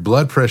 So if your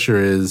blood pressure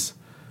is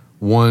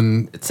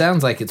it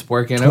sounds like it's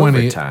working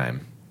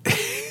overtime.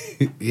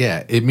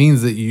 Yeah, it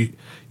means that you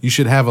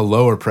should have a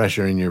lower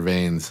pressure in your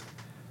veins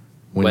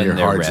when your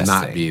heart's resting.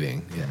 not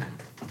beating. Yeah.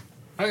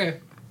 Okay.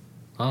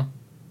 Huh?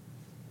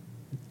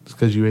 It's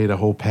because you ate a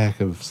whole pack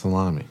of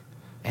salami.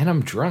 And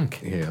I'm drunk.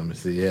 Here, let me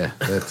see. Yeah,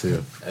 that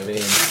too. I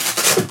mean,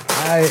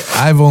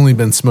 I've only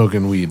been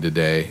smoking weed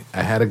today.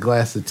 I had a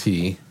glass of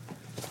tea.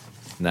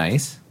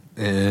 Nice.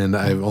 And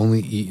I've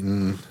only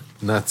eaten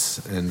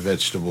nuts and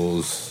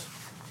vegetables.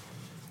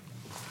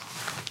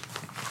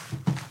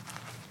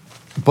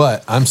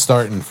 But I'm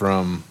starting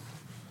from,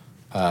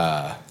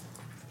 was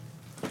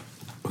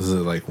it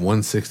like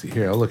 160?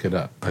 Here, I'll look it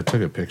up. I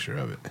took a picture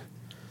of it.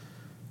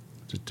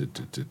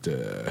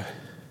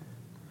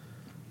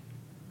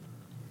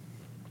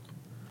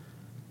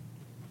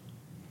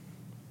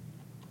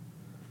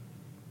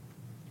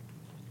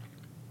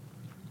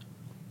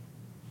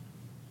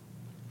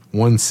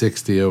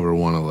 160 over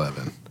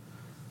 111.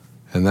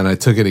 And then I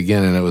took it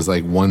again and it was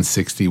like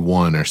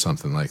 161 or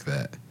something like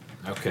that.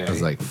 Okay. I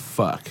was like,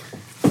 fuck.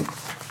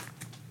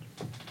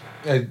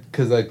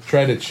 Because I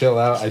tried to chill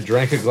out. I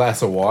drank a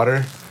glass of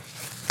water.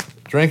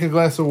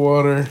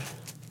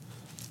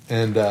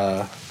 And,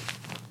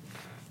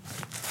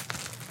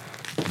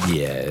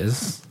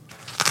 yes.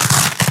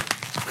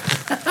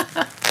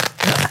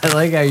 I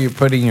like how you're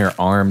putting your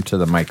arm to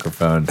the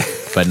microphone,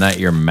 but not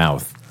your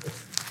mouth.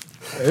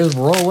 Just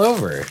roll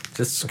over.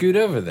 Just scoot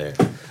over there.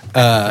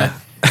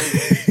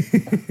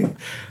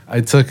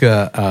 I took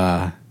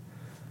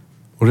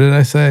what did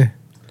I say?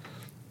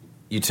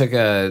 You took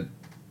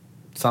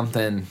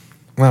something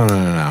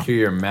No. to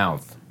your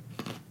mouth.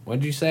 What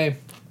did you say?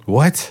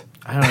 What?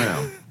 I don't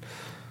know.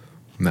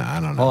 No, I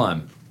don't know. Hold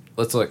on.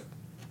 Let's look.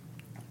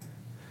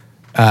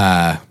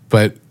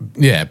 But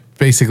yeah,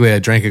 basically I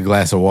drank a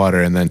glass of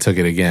water and then took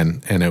it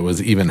again, and it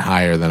was even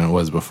higher than it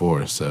was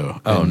before. So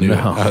Oh, no.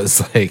 I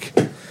was like,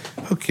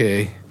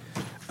 okay.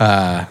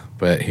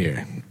 But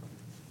here.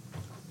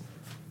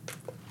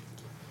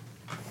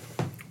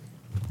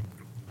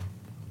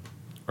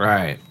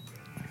 Right.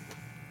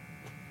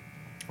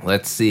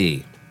 Let's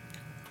see.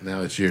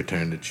 Now it's your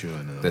turn to chew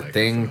into the The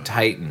thing microphone.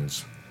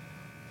 tightens.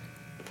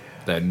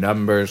 The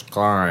numbers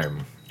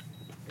climb.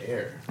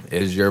 Air.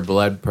 Is your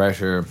blood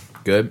pressure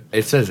good?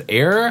 It says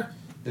air?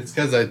 It's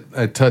because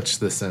I touched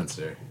the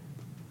sensor.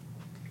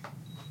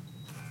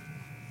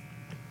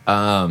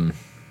 The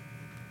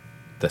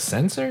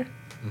sensor?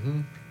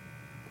 Mm-hmm.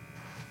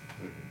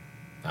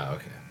 Oh,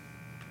 okay.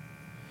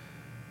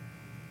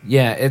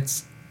 Yeah,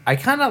 I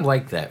kind of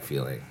like that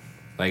feeling.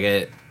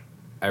 Like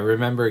I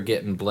remember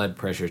getting blood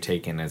pressure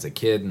taken as a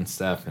kid and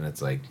stuff, and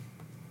it's like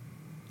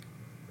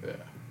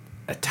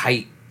a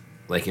tight.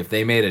 Like if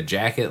they made a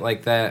jacket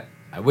like that,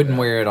 I wouldn't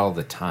wear it all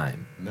the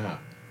time. No.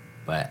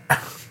 But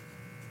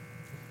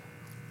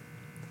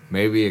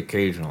maybe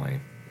occasionally.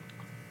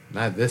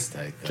 Not this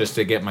tight, though. Just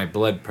to get my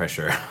blood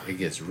pressure. It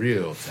gets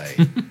real tight.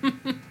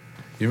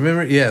 You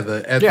remember? Yeah,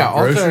 at the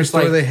also grocery it's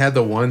store, like- they had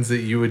the ones that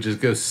you would just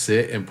go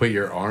sit and put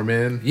your arm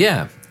in.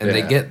 Yeah, and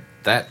they Yeah. get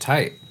that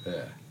tight.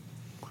 Yeah.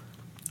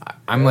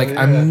 I'm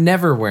I'm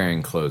never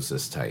wearing clothes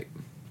this tight.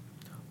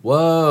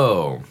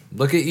 Whoa,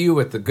 look at you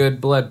with the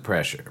good blood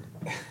pressure.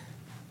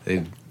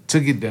 They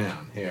took it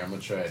down. Here, I'm going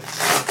to try it.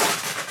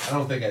 I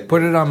don't think I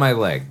Put it on my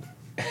leg.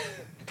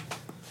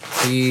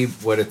 See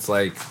what it's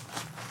like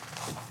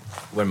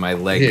when my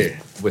leg Here.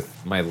 with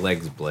my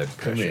leg's blood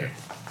pressure. Come here.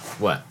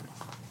 What?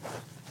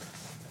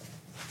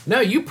 No,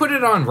 you put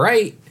it on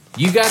right.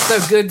 You got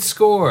the good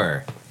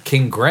score.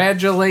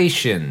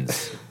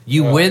 Congratulations.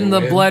 You win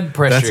the blood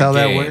pressure That's how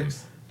game. that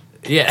works?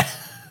 Yeah.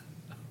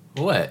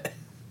 What?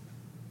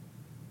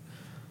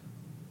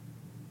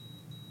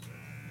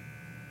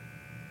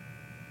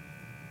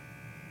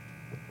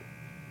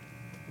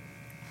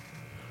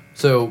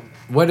 So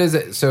What is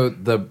it? So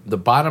the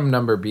bottom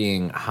number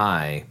being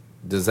high,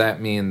 does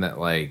that mean that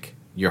like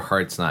your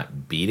heart's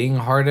not beating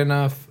hard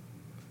enough,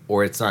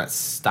 or it's not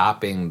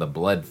stopping the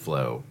blood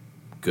flow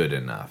good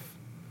enough?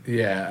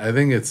 Yeah, I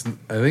think it's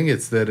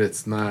that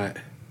it's not.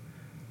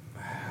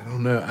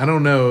 I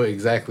don't know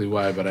exactly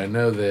why, but I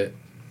know that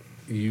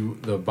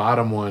the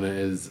bottom one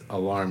is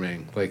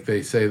alarming. Like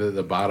they say that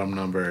the bottom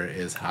number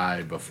is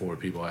high before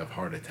people have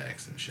heart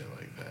attacks and shit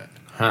like that.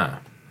 Huh.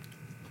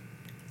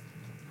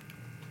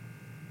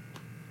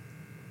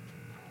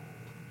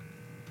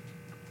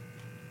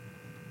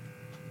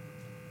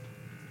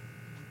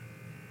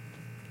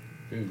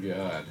 Good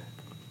God.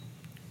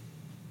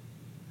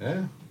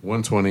 Yeah.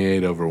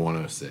 128 over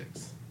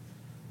 106.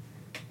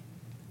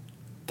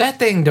 That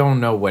thing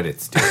don't know what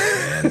it's doing,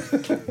 man.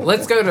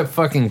 Let's go to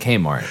fucking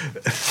Kmart.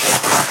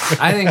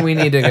 I think we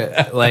need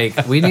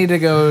to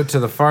go to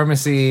the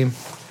pharmacy.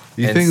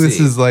 You think this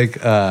is like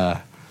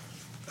a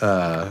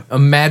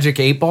magic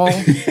 8-ball?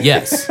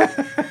 Yes.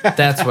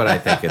 That's what I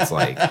think it's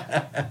like.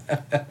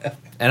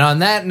 And on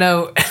that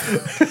note,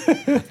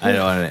 I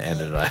don't want to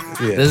end it on.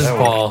 Yeah, this is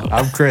Paul.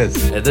 I'm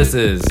Chris. And this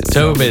is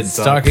Tobin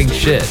talking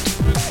shit.